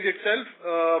categories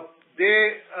itself,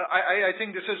 I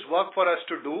think this is work for us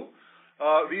to do.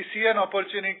 We see an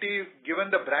opportunity, given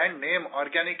the brand name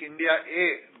Organic India,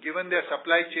 given their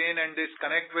supply chain and this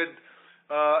connect with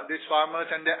these farmers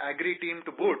and their agri team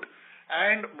to boot,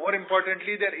 and more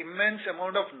importantly, their immense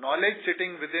amount of knowledge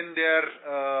sitting within their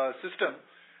system.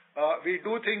 We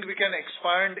do think we can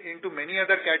expand into many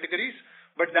other categories,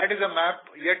 but that is a map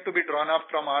yet to be drawn up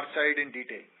from our side in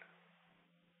detail.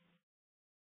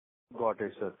 Got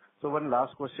it, sir. So one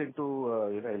last question to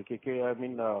LKK. I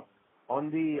mean,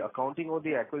 on the accounting of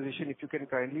the acquisition, if you can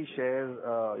kindly share,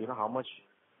 how much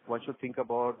one should think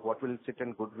about what will sit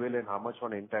in goodwill and how much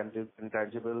on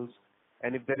intangibles,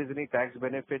 and if there is any tax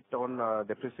benefit on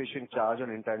depreciation charge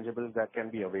on intangibles that can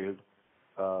be availed.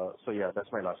 So yeah, that's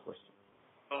my last question.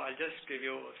 So I'll just give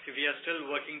you, we are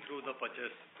still working through the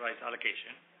purchase price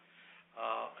allocation.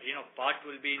 Part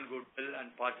will be in goodwill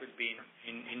and part will be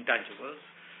in intangibles.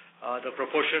 The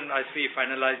proportion as we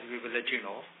finalize, we will let you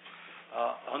know.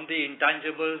 On the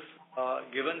intangibles,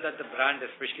 given that the brand,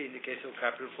 especially in the case of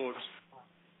Capital Foods,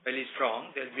 very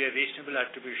strong, there will be a reasonable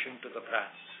attribution to the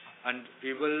brand. And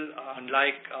we will,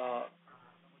 unlike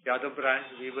the other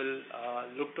brands, we will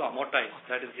look to amortize.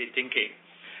 That is the thinking.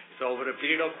 So over a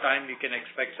period of time, we can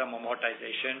expect some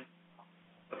amortization.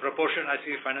 The proportion as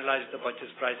we finalize the purchase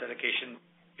price allocation,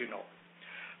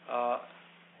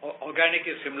 Organic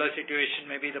is similar situation.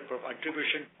 Maybe the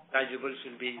attribution intangibles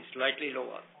will be slightly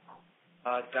lower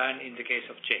than in the case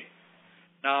of chain.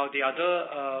 Now, the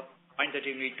other point that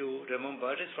you need to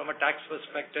remember is from a tax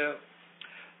perspective,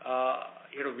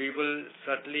 we will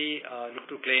certainly look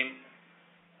to claim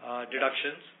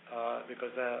deductions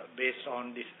because based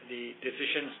on the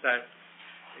decisions that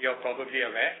you're probably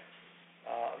aware.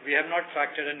 We have not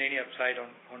factored in any upside on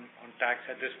tax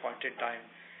at this point in time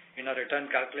in our return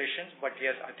calculations, but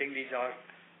yes, I think these are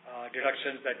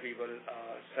deductions that we will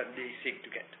certainly seek to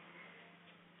get.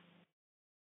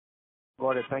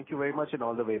 Got it. Thank you very much and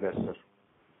all the way best, sir.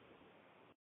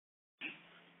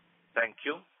 Thank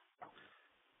you.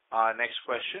 Our next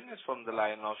question is from the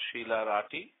line of Sheela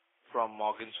Rathi from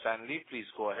Morgan Stanley. Please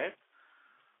go ahead.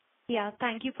 Yeah,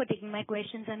 thank you for taking my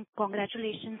questions and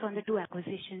congratulations on the two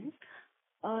acquisitions.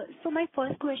 So my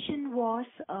first question was,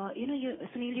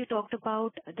 Sunil, you talked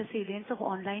about the salience of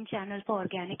online channel for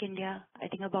Organic India, I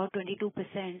think about 22%.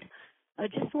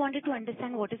 Just wanted to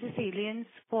understand what is the salience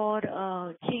for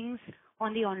Ching's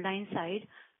on the online side,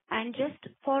 and just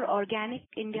for Organic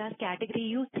India's category,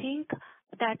 you think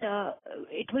that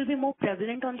it will be more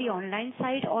prevalent on the online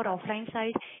side or offline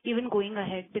side even going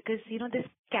ahead, because this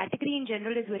category in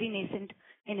general is very nascent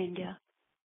in India.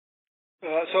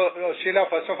 So Sheila,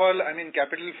 first of all, I mean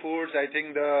Capital Foods, I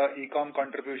think the e-com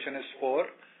contribution is 4.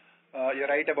 You're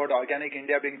right about Organic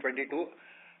India being 22.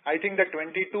 I think that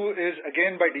 22 is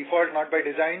again by default, not by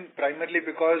design, primarily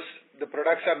because the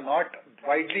products are not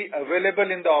widely available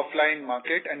in the offline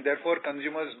market and therefore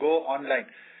consumers go online.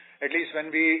 At least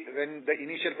when the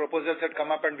initial proposals had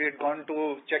come up and we had gone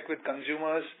to check with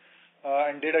consumers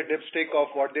and did a dipstick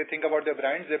of what they think about their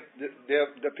brands,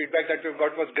 the feedback that we've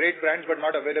got was great brands but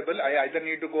not available. I either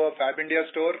need to go a Fab India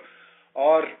store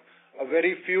or a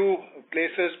very few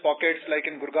places, pockets like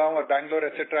in Gurgaon or Bangalore,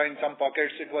 etc. In some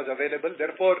pockets it was available.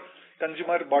 Therefore,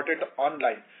 consumer bought it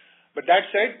online. But that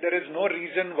said, there is no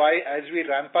reason why as we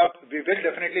ramp up, we will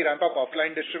definitely ramp up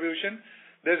offline distribution.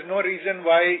 There's no reason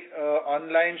why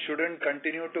online shouldn't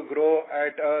continue to grow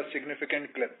at a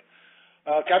significant clip.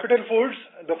 Capital Foods,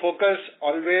 the focus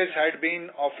always had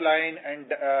been offline and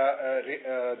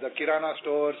the Kirana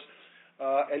stores,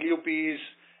 LUPs,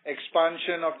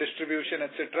 expansion of distribution,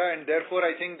 etc. And therefore,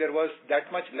 I think there was that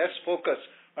much less focus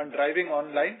on driving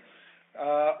online.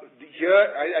 Here,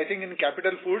 I think in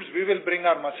Capital Foods, we will bring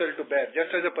our muscle to bear.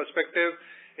 Just as a perspective,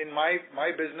 in my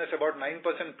business, about 9%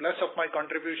 plus of my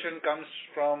contribution comes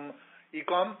from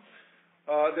e-com.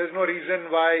 There's no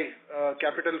reason why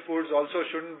Capital Foods also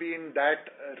shouldn't be in that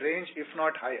range, if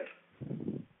not higher.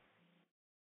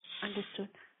 Understood.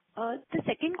 The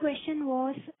second question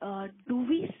was, do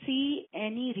we see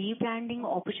any rebranding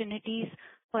opportunities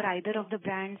for either of the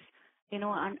brands,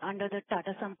 under the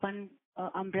Tata Sampann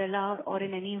umbrella or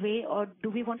in any way, or do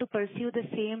we want to pursue the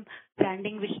same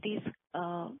branding which these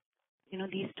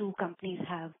two companies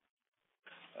have?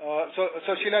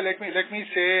 So Sheila, let me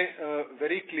say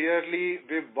very clearly,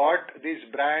 we've bought these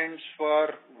brands for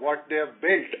what they have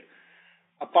built.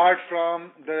 Apart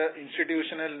from the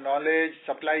institutional knowledge,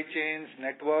 supply chains,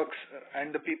 networks, and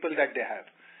the people that they have.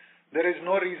 There is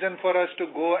no reason for us to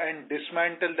go and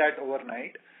dismantle that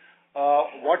overnight.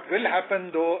 What will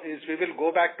happen though is we will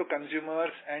go back to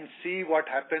consumers and see what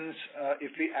happens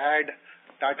if we add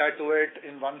Tata to it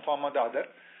in one form or the other.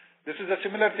 This is a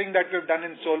similar thing that we've done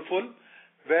in Soulful,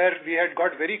 where we had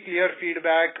got very clear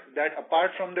feedback that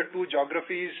apart from the two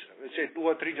geographies, say 2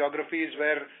 or 3 geographies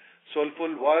where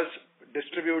Soulful was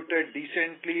distributed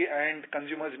decently and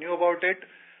consumers knew about it.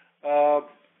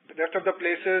 The rest of the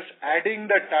places, adding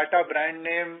the Tata brand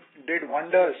name did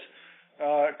wonders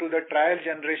to the trial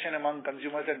generation among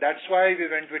consumers, and that's why we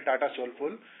went with Tata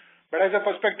Soulful. But as a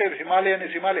perspective, Himalayan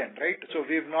is Himalayan, right? So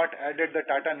we've not added the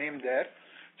Tata name there.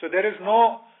 So there is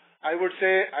no, I would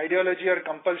say, ideology or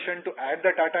compulsion to add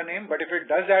the Tata name, but if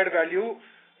it does add value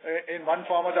in one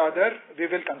form or the other, we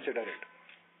will consider it.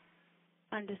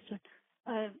 Understood.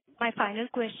 My final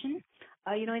question,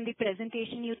 in the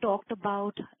presentation you talked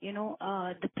about,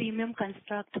 the premium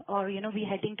construct or, we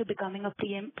heading to becoming a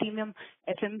premium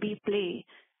F&B play.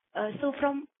 So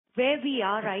from where we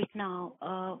are right now,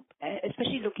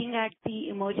 especially looking at the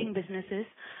emerging businesses,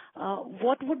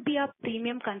 what would be our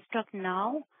premium construct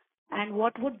now and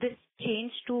what would this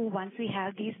change to once we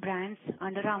have these brands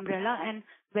under our umbrella, and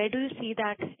where do you see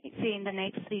that, say, in the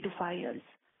next 3 to 5 years?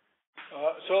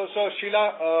 So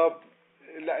Sheila,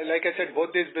 like I said,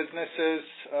 both these businesses,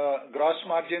 gross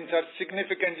margins are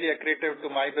significantly accretive to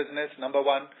my business, number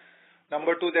one.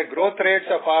 Number two, their growth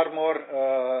rates are far more,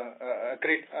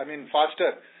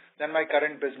 faster than my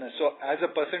current business. So as a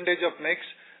percentage of mix,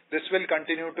 this will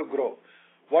continue to grow.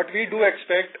 What we do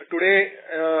expect today,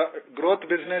 growth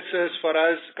businesses for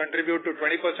us contribute to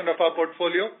 20% of our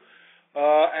portfolio.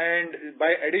 And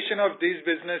by addition of these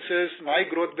businesses, my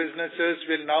growth businesses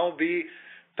will now be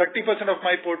 30% of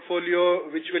my portfolio,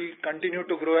 which will continue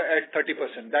to grow at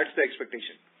 30%. That's the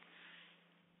expectation.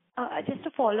 Just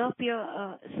to follow up here,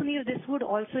 Sunil, this would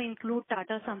also include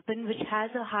Tata Sampann, which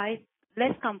has a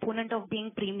less component of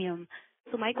being premium.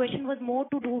 So my question was more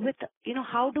to do with,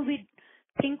 how do we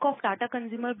think of Tata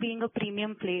Consumer being a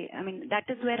premium play? I mean, that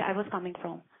is where I was coming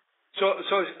from. So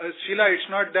Sheila, it's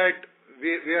not that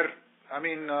we are,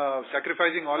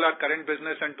 sacrificing all our current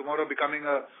business and tomorrow becoming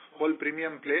a whole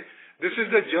premium play. This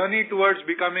is the journey towards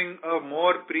becoming a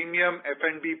more premium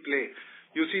F&B play.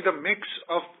 You see the mix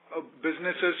of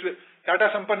businesses. Tata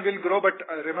Sampann will grow, but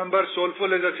remember,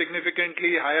 Soulful is a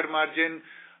significantly higher margin.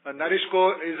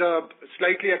 Nourishco is a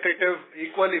slightly accretive,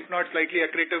 equal if not slightly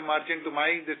accretive margin to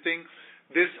my this thing.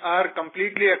 These are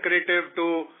completely accretive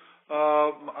to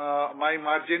my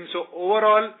margin. So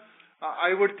overall,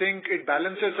 I would think it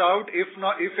balances out. If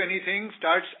anything,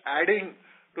 starts adding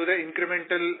to the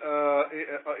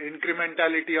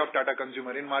incrementality of Tata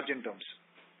Consumer in margin terms.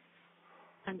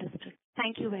 Understood.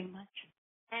 Thank you very much.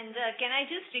 And can I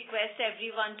just request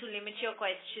everyone to limit your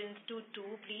questions to 2,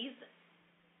 please?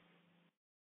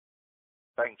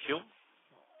 Thank you.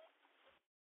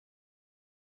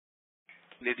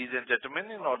 Ladies and gentlemen,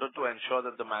 in order to ensure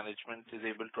that the management is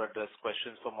able to address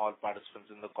questions from all participants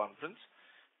in the conference,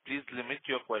 please limit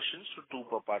your questions to 2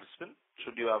 per participant.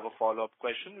 Should you have a follow-up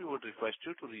question, we would request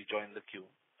you to rejoin the queue.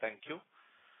 Thank you.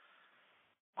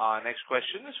 Our next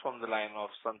question is from the line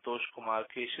of Santosh Kumar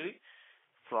Keshri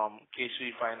from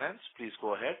Keshri Finance. Please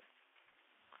go ahead.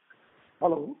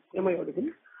 Hello, am I audible?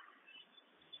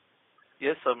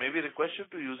 Yes, sir. May we request you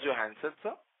to use your handset,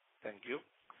 sir? Thank you.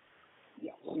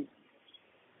 Yeah.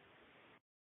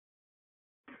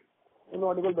 Am I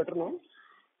audible better now?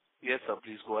 Yes, sir.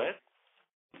 Please go ahead.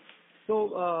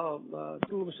 So,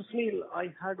 to Mr. Sunil,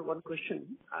 I had one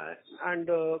question.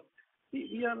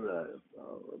 We are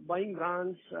buying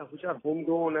brands which are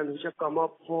homegrown and which have come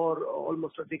up for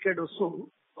almost a decade or so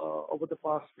over the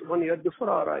past 1 year before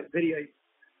our very eyes.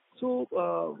 So,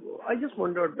 I just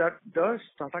wondered that does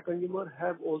Tata Consumer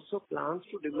have also plans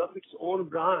to develop its own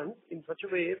brand in such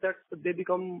a way that they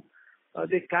become,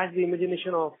 they catch the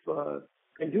imagination of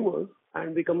consumers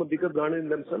and become a bigger brand in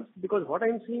themselves? Because what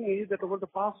I'm seeing is that over the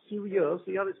past few years,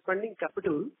 we are spending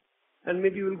capital and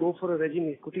maybe we'll go for a raising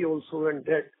equity also and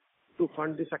debt to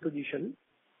fund this acquisition.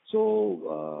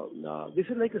 So, this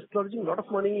is like splurging a lot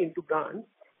of money into brands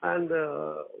and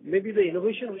maybe the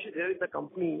innovation which is there in the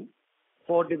company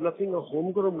for developing a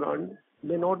homegrown brand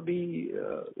may not be,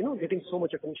 getting so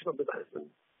much attention of the management.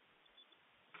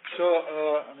 So,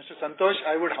 Mr. Santosh,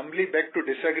 I would humbly beg to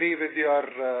disagree with your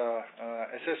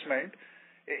assessment.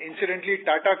 Incidentally,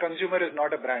 Tata Consumer is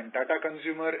not a brand. Tata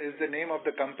Consumer is the name of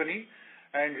the company,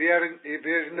 and we are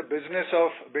in the business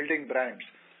of building brands.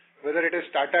 Whether it is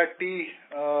Tata Tea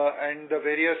and the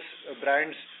various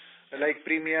brands like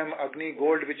Premium, Agni,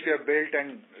 Gold, which we have built,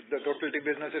 and the total tea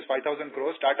business is 5,000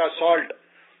 crores. Tata Salt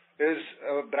is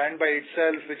a brand by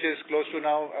itself, which is close to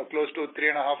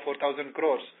 3,500-4,000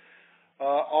 crores.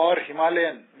 Or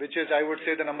Himalayan, which is, I would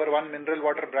say, the number 1 mineral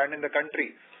water brand in the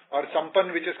country. Or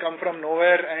Sampan, which has come from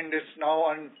nowhere and is now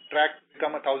on track to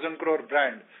become a 1,000 crore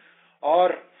brand. Or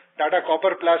Tata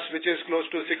Copper Plus, which is close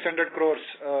to 600 crores,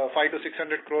 5 to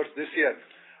 600 crores this year.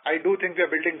 I do think we are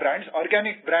building brands.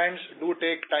 Organic brands do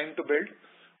take time to build.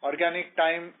 Organic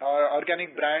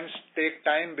brands take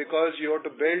time because you have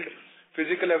to build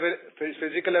physical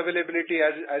availability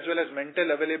as well as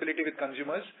mental availability with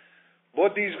consumers.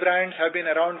 Both these brands have been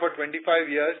around for 25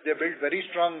 years. They built very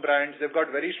strong brands. They've got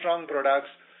very strong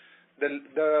products.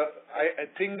 I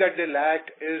think that they lack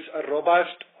is a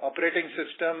robust operating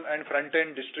system and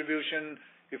front-end distribution,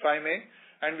 if I may.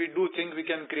 And we do think we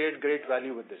can create great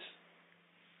value with this.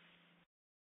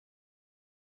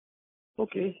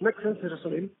 Okay, makes sense, Mr.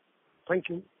 Sunil. Thank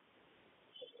you.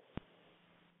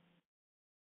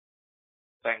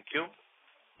 Thank you.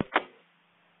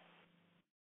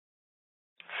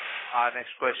 Our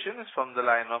next question is from the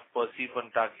line of Percy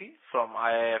Panthaki from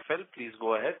IIFL. Please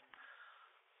go ahead.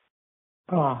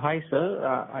 Hi,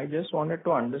 sir. I just wanted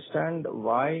to understand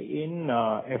why in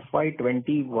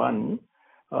FY21,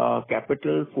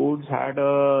 Capital Foods had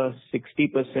a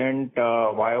 60%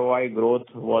 YOY growth.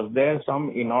 Was there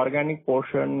some inorganic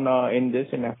portion in this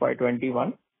in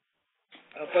FY21?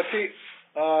 Percy,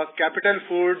 Capital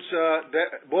Foods,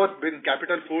 both in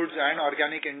Capital Foods and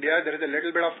Organic India, there is a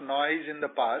little bit of noise in the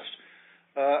past.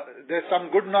 There's some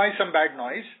good noise, some bad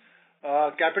noise.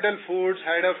 Capital Foods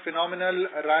had a phenomenal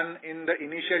run in the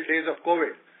initial days of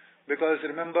COVID because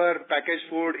remember, packaged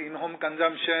food, in-home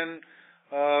consumption,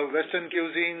 Western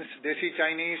cuisines, Desi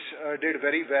Chinese did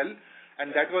very well,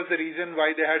 and that was the reason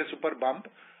why they had a super bump.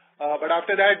 But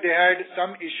after that, they had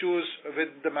some issues with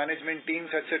the management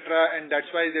teams, etc., and that's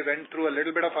why they went through a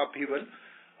little bit of upheaval.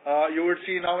 You would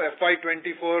see now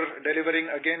FY24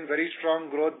 delivering again very strong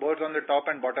growth both on the top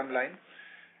and bottom line.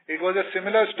 It was a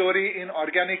similar story in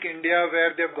Organic India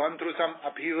where they've gone through some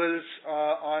upheavals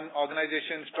on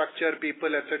organization structure,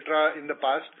 people, etc. in the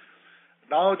past.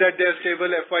 Now that they're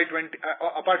stable,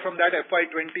 apart from that,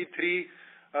 FY23,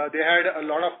 they had a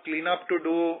lot of cleanup to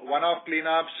do, one-off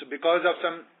cleanups because of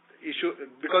some issue,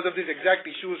 because of these exact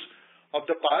issues of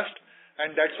the past,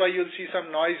 and that's why you'll see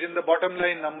some noise in the bottom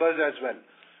line numbers as well.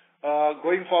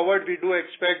 Going forward, we do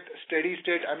expect steady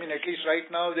state. I mean, at least right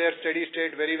now, they are steady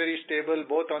state, very, very stable,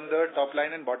 both on the top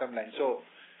line and bottom line. So,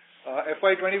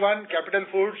 FY21, Capital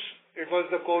Foods, it was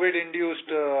the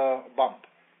COVID-induced bump.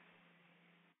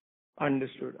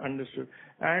 Understood.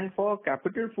 And for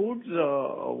Capital Foods,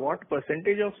 what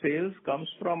percentage of sales comes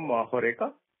from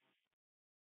HoReCa?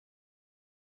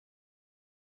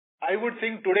 I would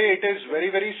think today it is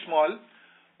very, very small,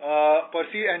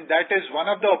 Percy, and that is one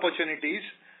of the opportunities.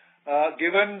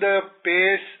 Given the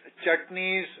paste,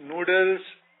 chutneys, noodles,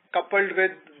 coupled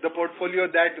with the portfolio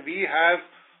that we have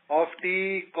of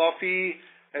tea, coffee,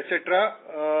 etc.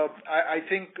 I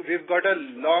think we've got a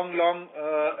long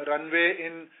runway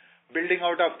in building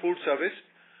out our food service.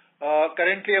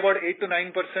 Currently, about 8 to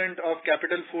 9% of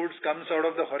Capital Foods comes out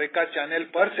of the HoReCa channel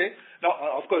per se. Now,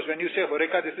 of course, when you say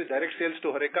HoReCa, this is direct sales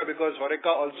to HoReCa because HoReCa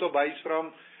also buys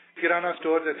from Kirana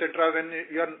stores, etc. when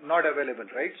you're not available,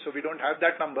 right? So we don't have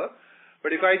that number.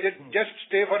 But if I just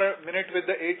stay for a minute with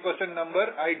the 8%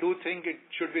 number, I do think it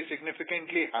should be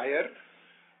significantly higher.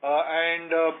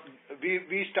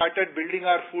 We started building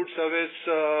our food service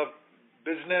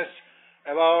business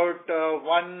about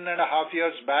 1.5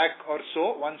 years back or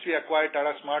so, once we acquired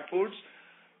Tata Smart Foods.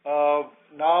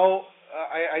 Now,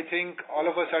 I think all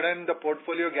of a sudden the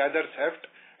portfolio gathers heft,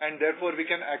 and therefore we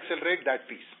can accelerate that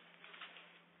piece.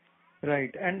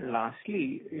 Right. And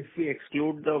lastly, if we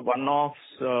exclude the one-offs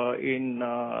in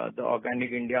the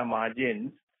Organic India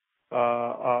margins,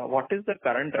 what is the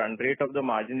current run rate of the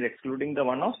margins excluding the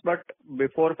one-offs, but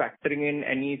before factoring in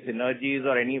any synergies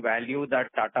or any value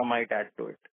that Tata might add to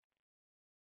it?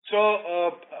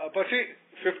 So, Percy,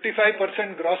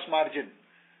 55% gross margin.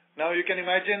 Now you can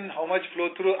imagine how much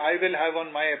flow-through I will have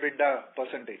on my EBITDA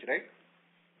percentage, right?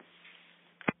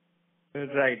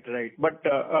 Right. But,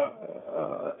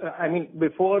 I mean,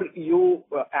 before you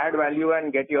add value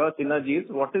and get your synergies,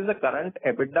 what is the current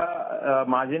EBITDA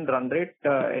margin run rate?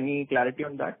 Any clarity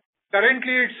on that?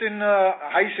 Currently, it's in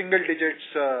high single digits,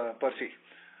 Percy.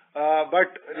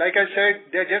 But like I said,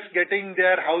 they're just getting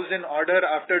their house in order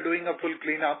after doing a full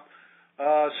cleanup.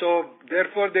 So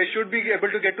therefore, they should be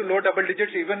able to get to low double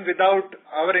digits even without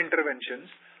our interventions.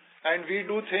 And we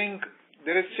do think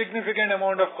there is significant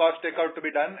amount of cost takeout to be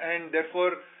done, and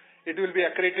therefore it will be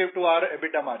accretive to our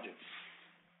EBITDA margins.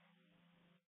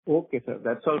 Okay, sir.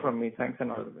 That's all from me. Thanks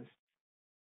and all the best.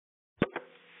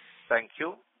 Thank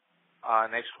you. Our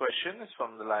next question is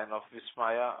from the line of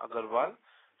Vismaya Agarwal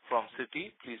from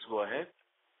Citi. Please go ahead.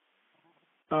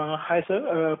 Hi,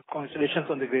 sir. Congratulations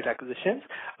on the great acquisitions.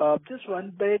 Just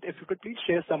one bit, if you could please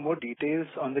share some more details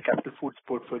on the Capital Foods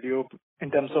portfolio in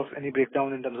terms of any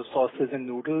breakdown in terms of sauces and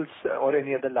noodles or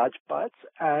any other large parts.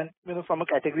 And, from a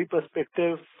category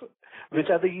perspective, which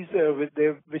are these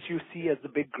which you see as the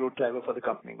big growth driver for the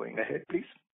company going ahead, please?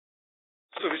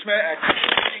 So, Vismaya,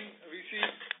 actually, we see.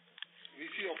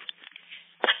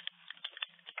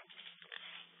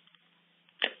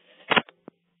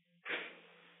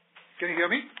 Can you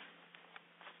hear me?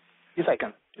 Yes, I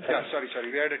can. Sorry.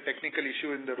 We had a technical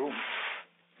issue in the room.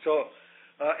 So,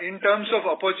 in terms of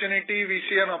opportunity, we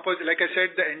see like I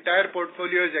said, the entire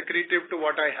portfolio is accretive to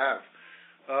what I have.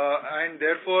 And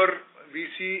therefore, we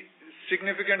see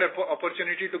significant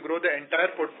opportunity to grow the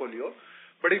entire portfolio.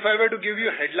 But if I were to give you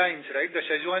headlines, right, the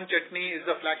Szechuan chutney is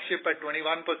the flagship at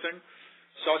 21%.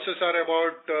 Sauces are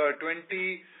about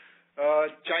 20%.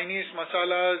 Chinese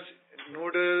masalas,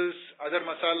 noodles, other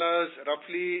masalas,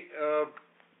 roughly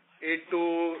 8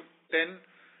 to 10,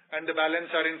 and the balance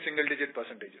are in single-digit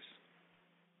percentages.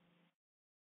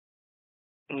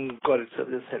 Got it, sir.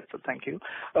 This is helpful. Thank you.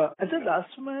 And the last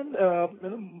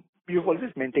one, you've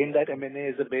always maintained that M&A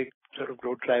is a big sort of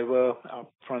growth driver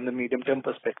from the medium-term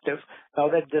perspective. Now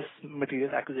that this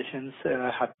material acquisitions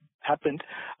have happened,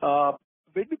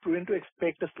 will it be prudent to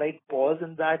expect a slight pause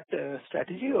in that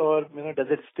strategy, or does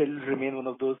it still remain one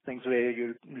of those things where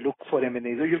you look for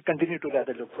M&As, or you'll continue to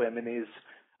rather look for M&As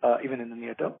even in the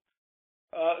near term?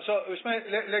 So,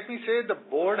 Usman, let me say the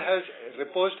board has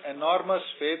reposed enormous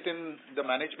faith in the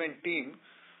management team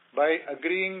by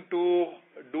agreeing to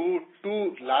do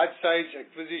 2 large-size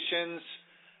acquisitions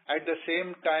at the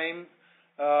same time,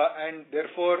 and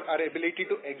therefore our ability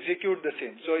to execute the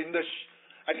same. So,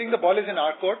 I think the ball is in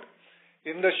our court.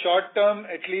 In the short term,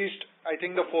 at least, I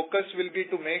think the focus will be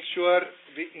to make sure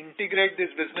we integrate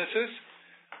these businesses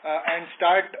and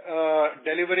start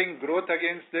delivering growth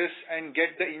against this and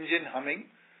get the engine humming.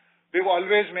 We've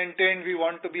always maintained we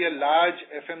want to be a large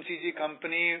FMCG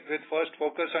company with first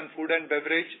focus on food and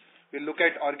beverage. We look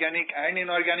at organic and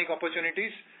inorganic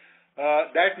opportunities.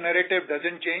 That narrative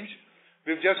doesn't change.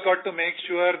 We've just got to make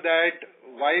sure that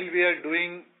while we are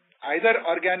doing either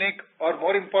organic or,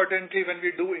 more importantly, when we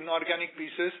do inorganic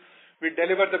pieces, we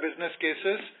deliver the business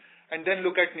cases and then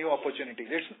look at new opportunities.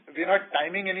 We're not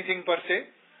timing anything per se,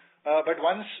 but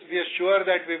once we are sure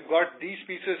that we've got these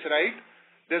pieces right,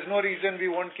 there's no reason we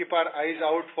won't keep our eyes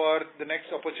out for the next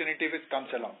opportunity which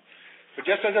comes along. But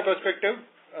just as a perspective,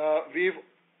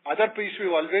 other piece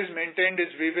we've always maintained is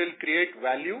we will create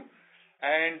value,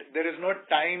 and there is no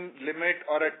time limit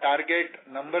or a target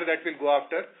number that we'll go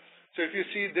after. So if you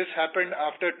see, this happened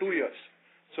after 2 years.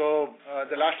 So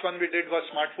the last one we did was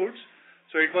Smart Foods.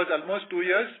 So it was almost 2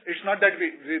 years. It's not that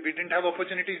we didn't have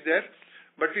opportunities there,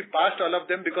 but we passed all of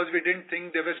them because we didn't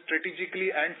think they were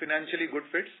strategically and financially good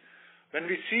fits. When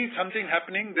we see something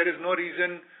happening, there is no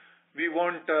reason we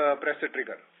won't press the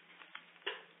trigger.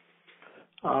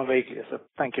 Very clear, sir.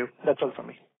 Thank you. That's all from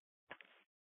me.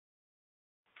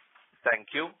 Thank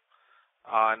you.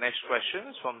 Next question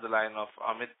is from the line of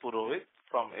Amit Purohit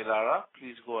from Elara.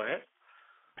 Please go ahead.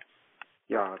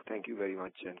 Yeah, thank you very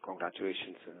much, and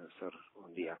congratulations, sir,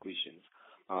 on the acquisitions.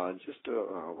 Just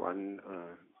one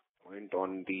point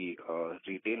on the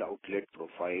retail outlet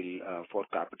profile for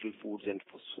Capital Foods and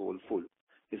for Soulfull.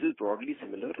 Is it broadly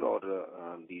similar, or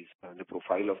the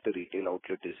profile of the retail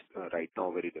outlet is right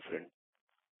now very different?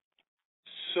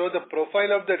 So the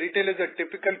profile of the retail is a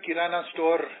typical Kirana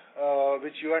store,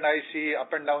 which you and I see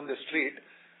up and down the street.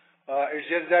 It's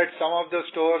just that some of the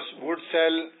stores would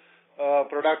sell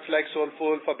products like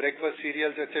Soulfull for breakfast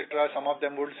cereals, etc. Some of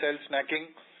them would sell snacking.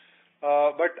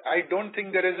 But I don't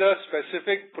think there is a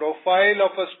specific profile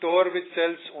of a store which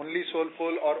sells only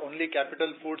Soulfull or only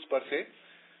Capital Foods per se.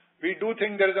 We do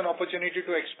think there is an opportunity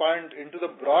to expand into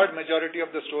the broad majority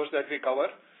of the stores that we cover,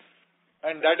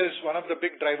 and that is one of the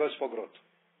big drivers for growth.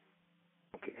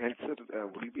 Okay. And sir,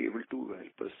 would you be able to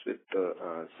help us with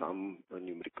some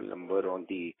numerical number on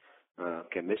the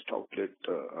chemist outlet,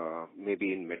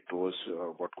 maybe in metros?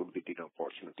 What could be the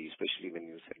opportunity, especially when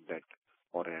you said that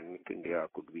Organic India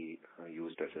could be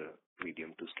used as a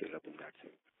medium to scale up in that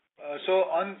sense? So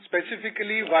on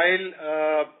specifically,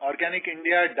 while Organic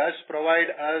India does provide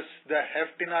us the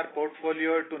heft in our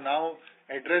portfolio to now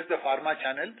address the pharma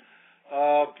channel,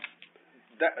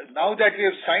 now that we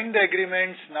have signed the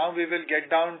agreements, now we will get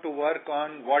down to work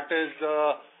on what is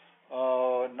the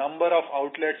number of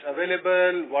outlets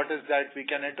available, what is that we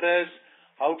can address,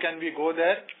 how can we go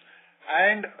there.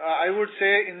 And I would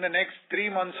say in the next 3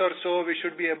 months or so, we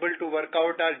should be able to work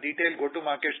out our detailed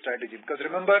go-to-market strategy. Because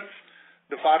remember,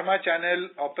 the pharma channel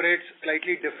operates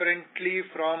slightly differently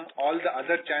from all the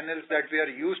other channels that we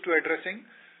are used to addressing.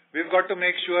 We've got to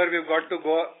make sure we've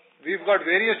got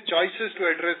various choices to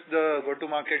address the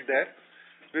go-to-market there.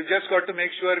 We've just got to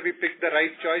make sure we pick the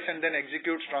right choice and then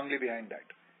execute strongly behind that.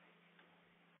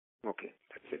 Okay,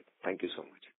 that's it. Thank you so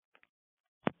much.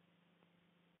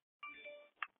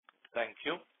 Thank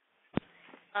you.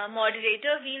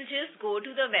 Moderator, we'll just go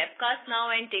to the webcast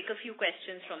now and take a few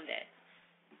questions from there.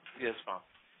 Yes, ma'am.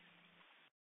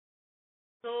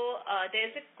 So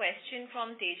there's a question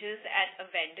from Tejas at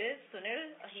Avendus.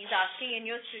 Sunil, he's asking, in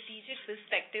your strategic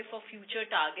perspective for future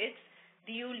targets,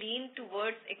 do you lean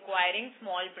towards acquiring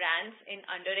small brands in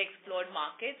underexplored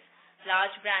markets,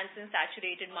 large brands in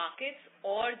saturated markets,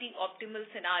 or the optimal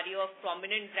scenario of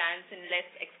prominent brands in less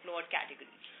explored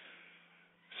categories?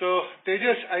 So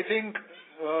Tejas, I think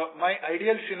my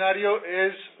ideal scenario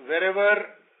is wherever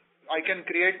I can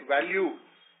create value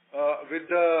with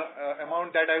the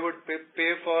amount that I would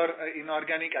pay for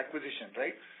inorganic acquisition,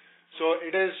 right? So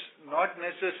it is not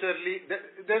necessarily,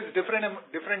 there's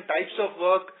different types of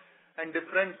work and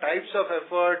different types of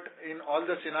effort in all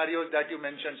the scenarios that you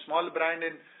mentioned. Small brand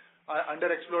in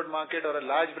underexplored market or a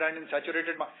large brand in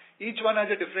saturated market. Each one has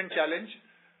a different challenge.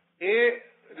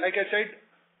 Like I said,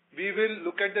 we will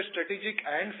look at the strategic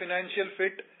and financial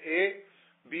fit.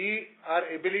 B, our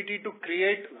ability to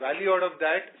create value out of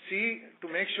that. C, to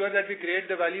make sure that we create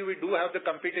the value, we do have the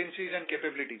competencies and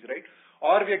capabilities, right?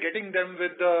 Or we are getting them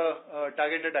with the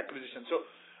targeted acquisition. So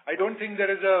I don't think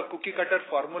there is a cookie cutter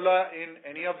formula in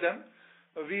any of them.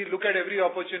 We look at every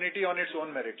opportunity on its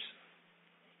own merits.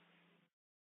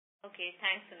 Okay,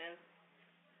 thanks, Sunil.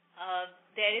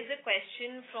 There is a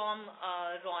question from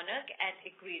Ronak at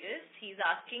Equirus. He's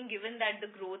asking, given that the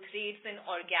growth rates in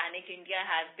Organic India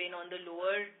have been on the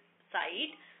lower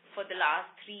side for the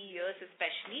last 3 years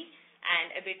especially,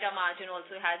 and EBITDA margin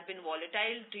also has been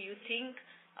volatile, do you think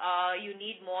you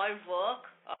need more work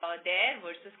there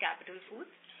versus Capital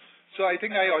Foods? So I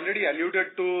think I already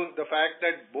alluded to the fact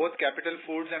that both Capital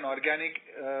Foods and Organic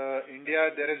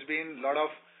India, there has been a lot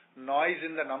of noise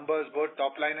in the numbers, both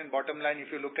top line and bottom line. If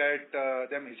you look at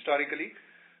them historically,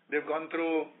 they've gone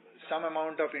through some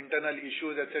amount of internal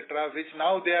issues, etc., which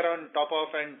now they are on top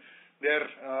of, and they're,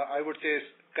 I would say,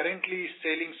 currently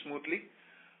sailing smoothly.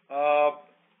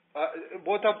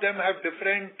 Both of them have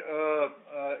different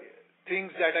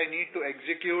things that I need to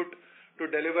execute to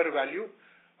deliver value.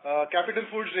 Capital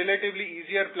Foods relatively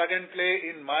easier plug and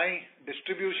play in my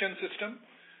distribution system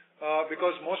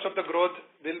because most of the growth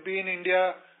will be in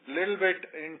India, little bit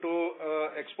into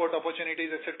export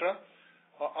opportunities, etc.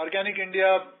 Organic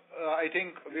India, I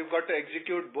think we've got to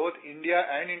execute both India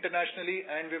and internationally,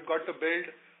 and we've got to build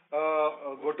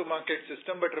a go-to-market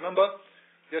system. But remember,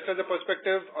 just as a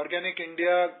perspective, Organic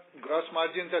India gross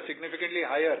margins are significantly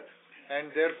higher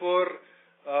and therefore,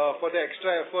 for the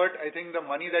extra effort, I think the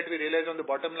money that we realize on the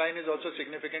bottom line is also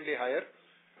significantly higher.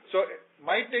 So it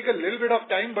might take a little bit of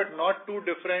time, but not too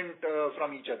different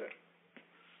from each other.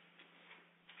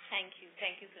 Thank you,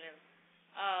 Sunil.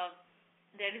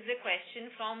 There is a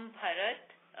question from Bharat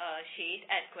Sheth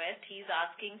at Quest. He's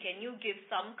asking, can you give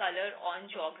some color on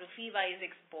geography-wise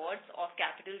exports of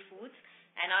Capital Foods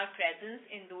and our presence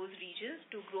in those regions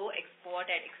to grow export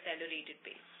at accelerated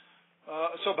pace?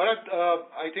 So Bharat,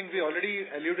 I think we already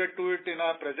alluded to it in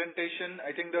our presentation.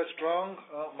 I think the strong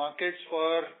markets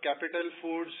for Capital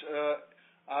Foods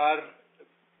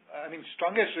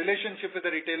strongest relationship with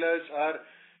the retailers are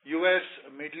US,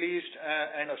 Middle East,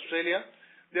 and Australia.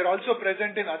 They're also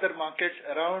present in other markets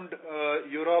around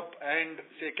Europe and,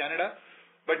 say, Canada.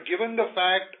 But given the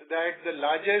fact that the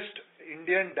largest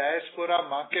Indian diaspora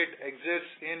market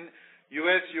exists in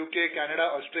US, UK,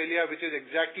 Canada, Australia, which is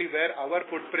exactly where our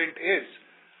footprint is,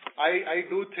 I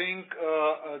do think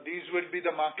these will be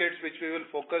the markets which we will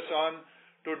focus on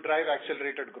to drive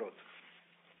accelerated growth.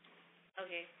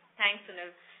 Okay. Thanks,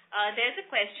 Sunil. There's a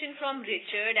question from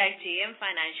Richard at JM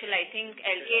Financial. I think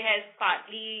LK has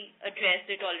partly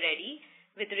addressed it already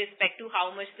with respect to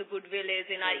how much the goodwill is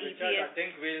in our EPS. Richard, I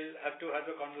think we'll have to have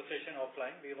a conversation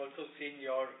offline. We've also seen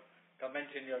your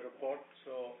comments in your report,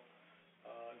 so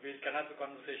we can have the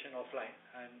conversation offline.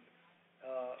 And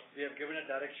we have given a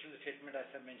direction statement, as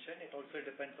I mentioned. It also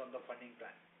depends on the funding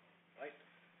plan, right?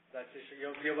 That's issue.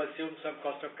 We have assumed some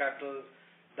cost of capital,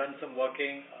 done some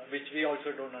working, which we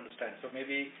also don't understand. So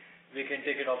maybe we can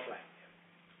take it offline.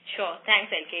 Sure. Thanks,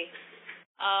 LK.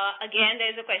 Again,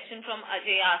 there's a question from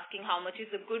Ajay asking how much is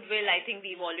the goodwill. I think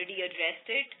we've already addressed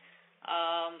it.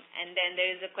 And then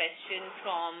there is a question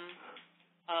from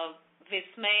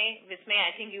Vismay. Vismay,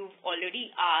 I think you've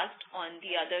already asked on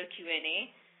the other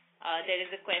Q&A. There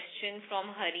is a question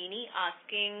from Harini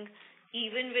asking,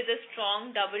 even with a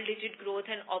strong double-digit growth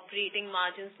and operating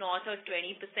margins north of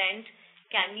 20%,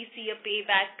 can we see a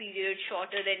payback period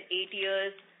shorter than 8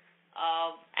 years?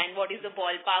 And what is the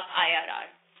ballpark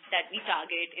IRR that we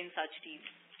target in such deals?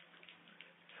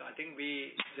 So I think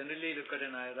we generally look at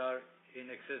an IRR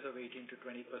in excess of 18 to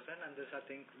 20%, and this I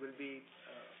think will be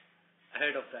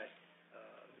ahead of that.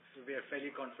 So we are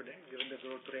fairly confident, given the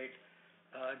growth rate,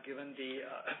 given the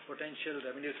potential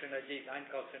revenue synergies and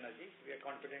cost synergies, we are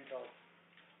confident of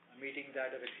meeting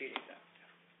that or exceeding that.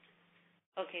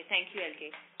 Okay, thank you, LK.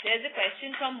 There's a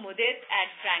question from Mudit at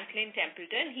Franklin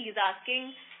Templeton. He is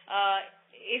asking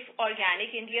if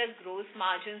Organic India's gross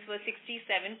margins were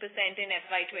 67% in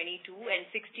FY22 and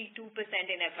 62%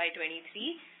 in FY23,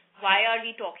 why are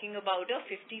we talking about a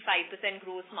 55%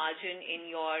 gross margin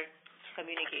in your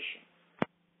communication?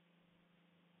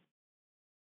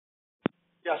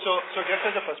 Yeah, so just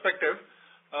as a perspective,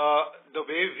 the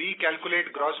way we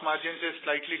calculate gross margins is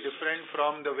slightly different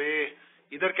from the way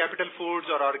either Capital Foods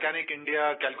or Organic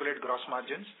India calculate gross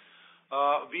margins.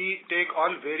 We take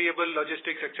all variable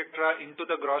logistics, etc., into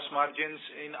the gross margins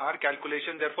in our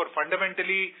calculation. Therefore,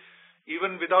 fundamentally,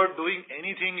 even without doing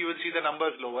anything, you will see the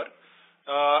numbers lower.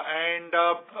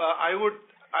 I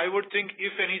would think,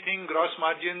 if anything, gross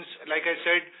margins, like I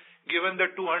said, given the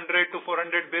 200 to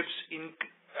 400 bips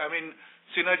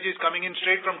synergies coming in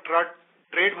straight from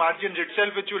trade margins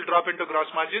itself, which will drop into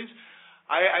gross margins,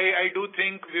 I do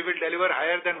think we will deliver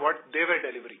higher than what they were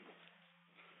delivering.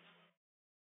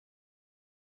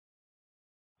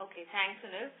 Okay, thanks,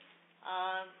 Sunil.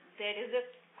 There is a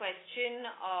question.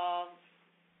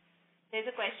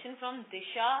 There's a question from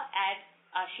Disha at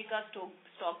Ashika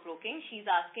Stockbroking. She's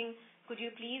asking, could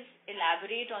you please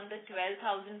elaborate on the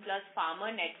 12,000 plus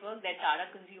farmer network that Tata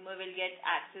Consumer will get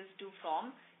access to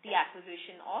from the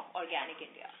acquisition of Organic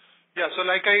India? Yeah, so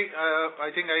like I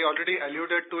think I already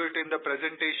alluded to it in the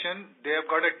presentation. They have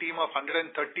got a team of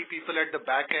 130 people at the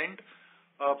back end,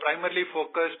 primarily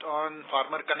focused on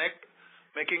farmer connect,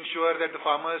 making sure that the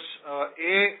farmers,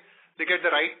 A, they get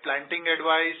the right planting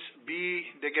advice, B,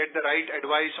 they get the right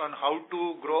advice on how to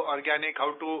grow organic,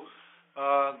 how to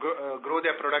grow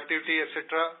their productivity,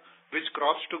 etc., which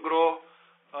crops to grow,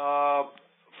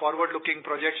 forward-looking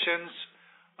projections.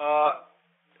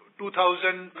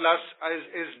 2,000 plus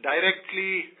is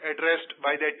directly addressed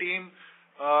by their team.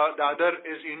 The other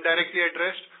is indirectly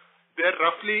addressed. They're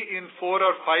roughly in 4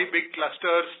 or 5 big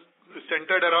clusters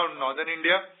centered around northern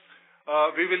India.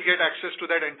 We will get access to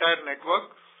that entire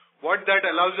network. What that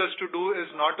allows us to do is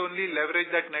not only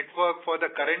leverage that network for the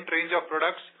current range of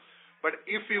products, but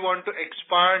if we want to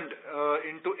expand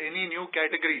into any new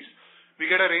categories, we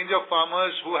get a range of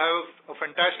farmers who have a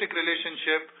fantastic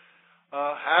relationship,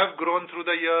 have grown through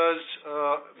the years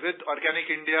with Organic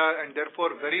India, and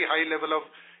therefore very high level of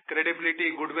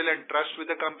credibility, goodwill, and trust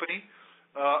with the company.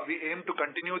 We aim to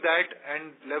continue that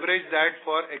and leverage that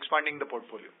for expanding the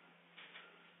portfolio.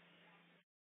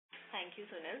 Thank you,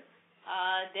 Sunil.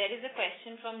 There is a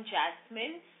question from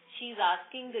Jasmine. She's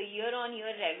asking, the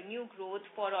year-on-year revenue growth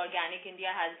for Organic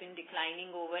India has been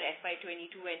declining over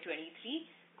FY22 and 23.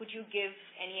 Could you give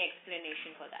any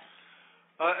explanation for that?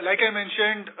 Like I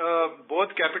mentioned,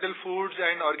 both Capital Foods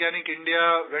and Organic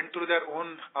India went through their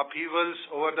own upheavals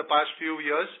over the past few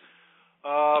years.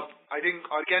 I think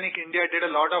Organic India did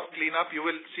a lot of cleanup. You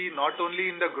will see not only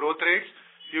in the growth rates,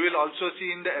 you will also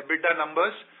see in the EBITDA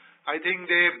numbers. I think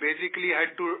they basically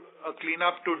had to clean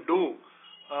up to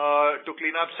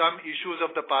clean up some issues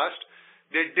of the past.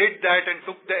 They did that and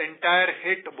took the entire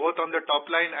hit both on the top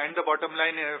line and the bottom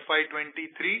line in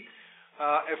FY23.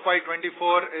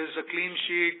 FY24 is a clean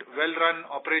sheet, well-run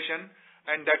operation,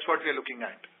 and that's what we're looking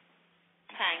at.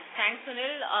 Thanks,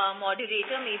 Sunil.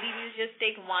 Moderator, maybe we'll just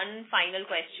take one final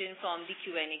question from the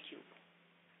Q&A queue.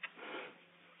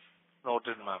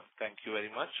 Noted, ma'am. Thank you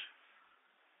very much.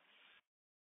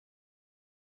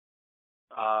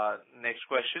 Next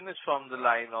question is from the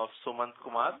line of Sumant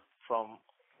Kumar from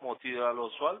Motilal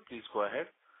Oswal. Please go ahead.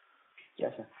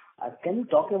 Yes, sir. Can you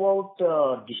talk about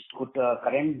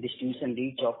current distribution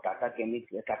reach of Tata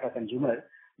Consumer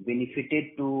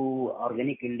benefited to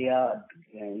Organic India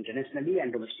internationally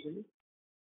and domestically?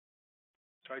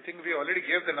 So I think we already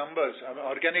gave the numbers.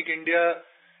 Organic India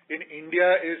in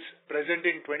India is present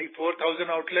in 24,000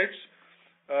 outlets.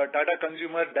 Tata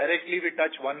Consumer directly we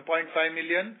touch 1.5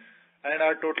 million, and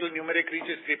our total numeric reach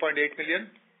is 3.8 million.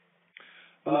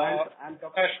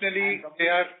 Internationally, they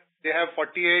have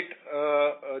 48.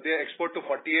 They export to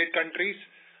 48 countries.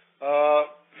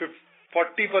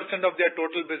 40% of their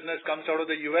total business comes out of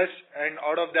the US, and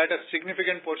out of that, a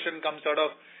significant portion comes out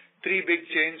of three big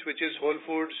chains, which is Whole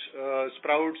Foods,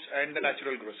 Sprouts, and the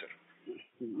Natural Grocer.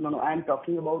 No, I am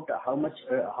talking about how much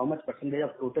percentage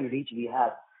of total reach we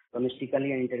have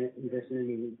domestically and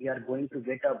internationally. We are going to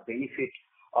get a benefit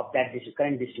of that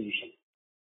current distribution.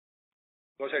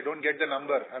 Because I don't get the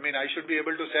number. I mean, I should be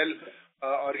able to sell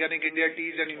Organic India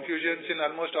teas and infusions in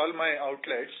almost all my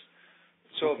outlets.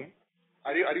 So, okay.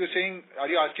 Are you asking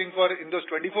for in those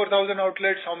 24,000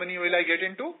 outlets, how many will I get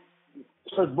into?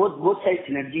 So both sides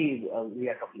synergy we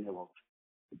are talking about.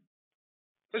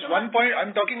 There's one point,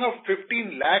 I'm talking of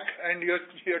 15 lakh and you're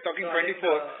talking 24.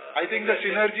 I think the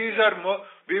synergies are more,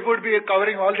 we would be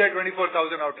covering all that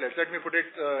 24,000 outlets. Let me put it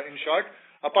in short.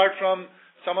 Apart from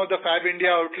some of the Fab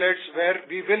India outlets where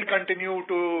we will continue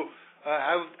to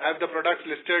have the products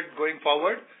listed going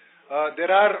forward.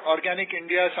 There are Organic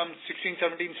India, some 16,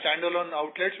 17 standalone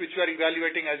outlets which we are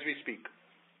evaluating as we speak.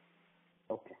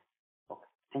 Okay.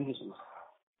 Thank you so much.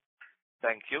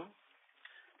 Thank you.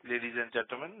 Ladies and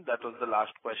gentlemen, that was the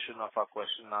last question of our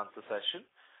question and answer session.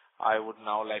 I would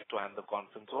now like to hand the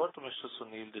conference over to Mr.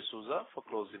 Sunil D'Souza for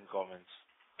closing comments.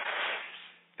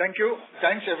 Thank you.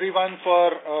 Thanks everyone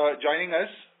for joining us.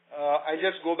 I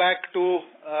just go back to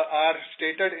our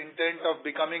stated intent of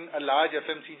becoming a large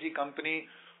FMCG company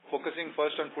focusing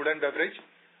first on food and beverage.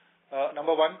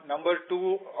 Number one. Number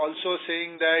two, also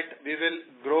saying that we will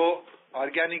grow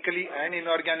organically and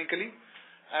inorganically.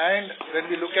 And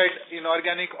when we look at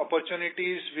inorganic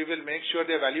opportunities, we will make sure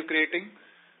they're value creating.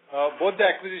 Both the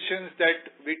acquisitions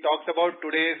that we talked about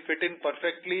today fit in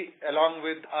perfectly along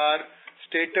with our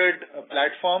stated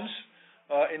platforms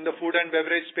in the food and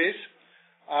beverage space,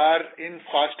 are in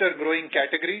faster growing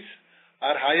categories,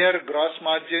 are higher gross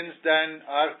margins than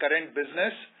our current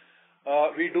business.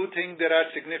 We do think there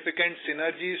are significant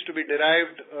synergies to be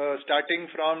derived starting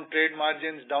from trade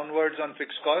margins downwards on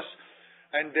fixed costs.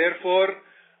 And therefore,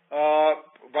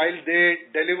 while they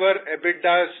deliver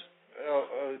EBITDAs,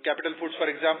 Capital Foods, for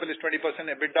example, is 20%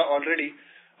 EBITDA already,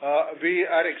 we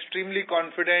are extremely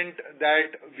confident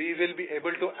that we will be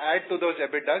able to add to those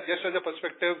EBITDAs. Just as a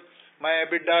perspective, my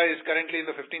EBITDA is currently in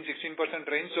the 15-16%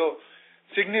 range, so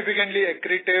significantly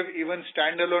accretive, even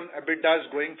standalone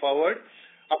EBITDAs going forward.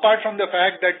 Apart from the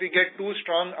fact that we get two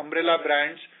strong umbrella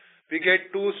brands, we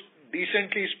get two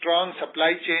decently strong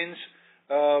supply chains,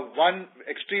 one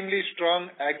extremely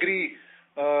strong agri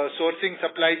sourcing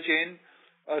supply chain,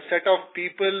 a set of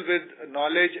people with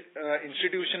knowledge,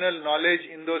 institutional knowledge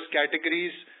in those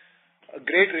categories,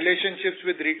 great relationships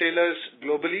with retailers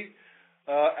globally,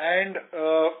 and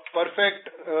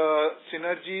perfect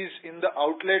synergies in the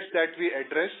outlets that we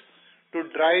address to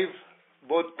drive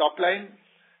both top line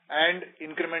and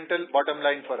incremental bottom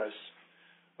line for us.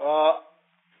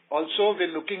 Also,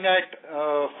 we're looking at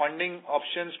funding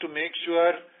options to make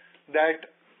sure that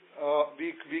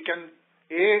we can,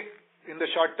 in the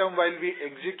short term, while we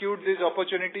execute these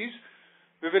opportunities,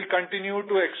 we will continue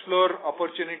to explore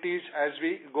opportunities as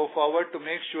we go forward to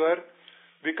make sure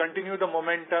we continue the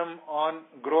momentum on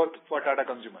growth for Tata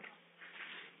Consumer.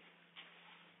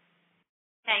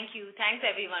 Thank you. Thanks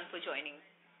everyone for joining.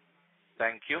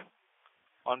 Thank you.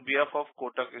 On behalf of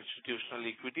Kotak Institutional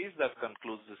Equities, that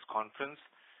concludes this conference.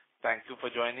 Thank you for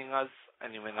joining us,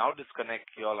 and you may now disconnect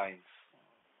your lines.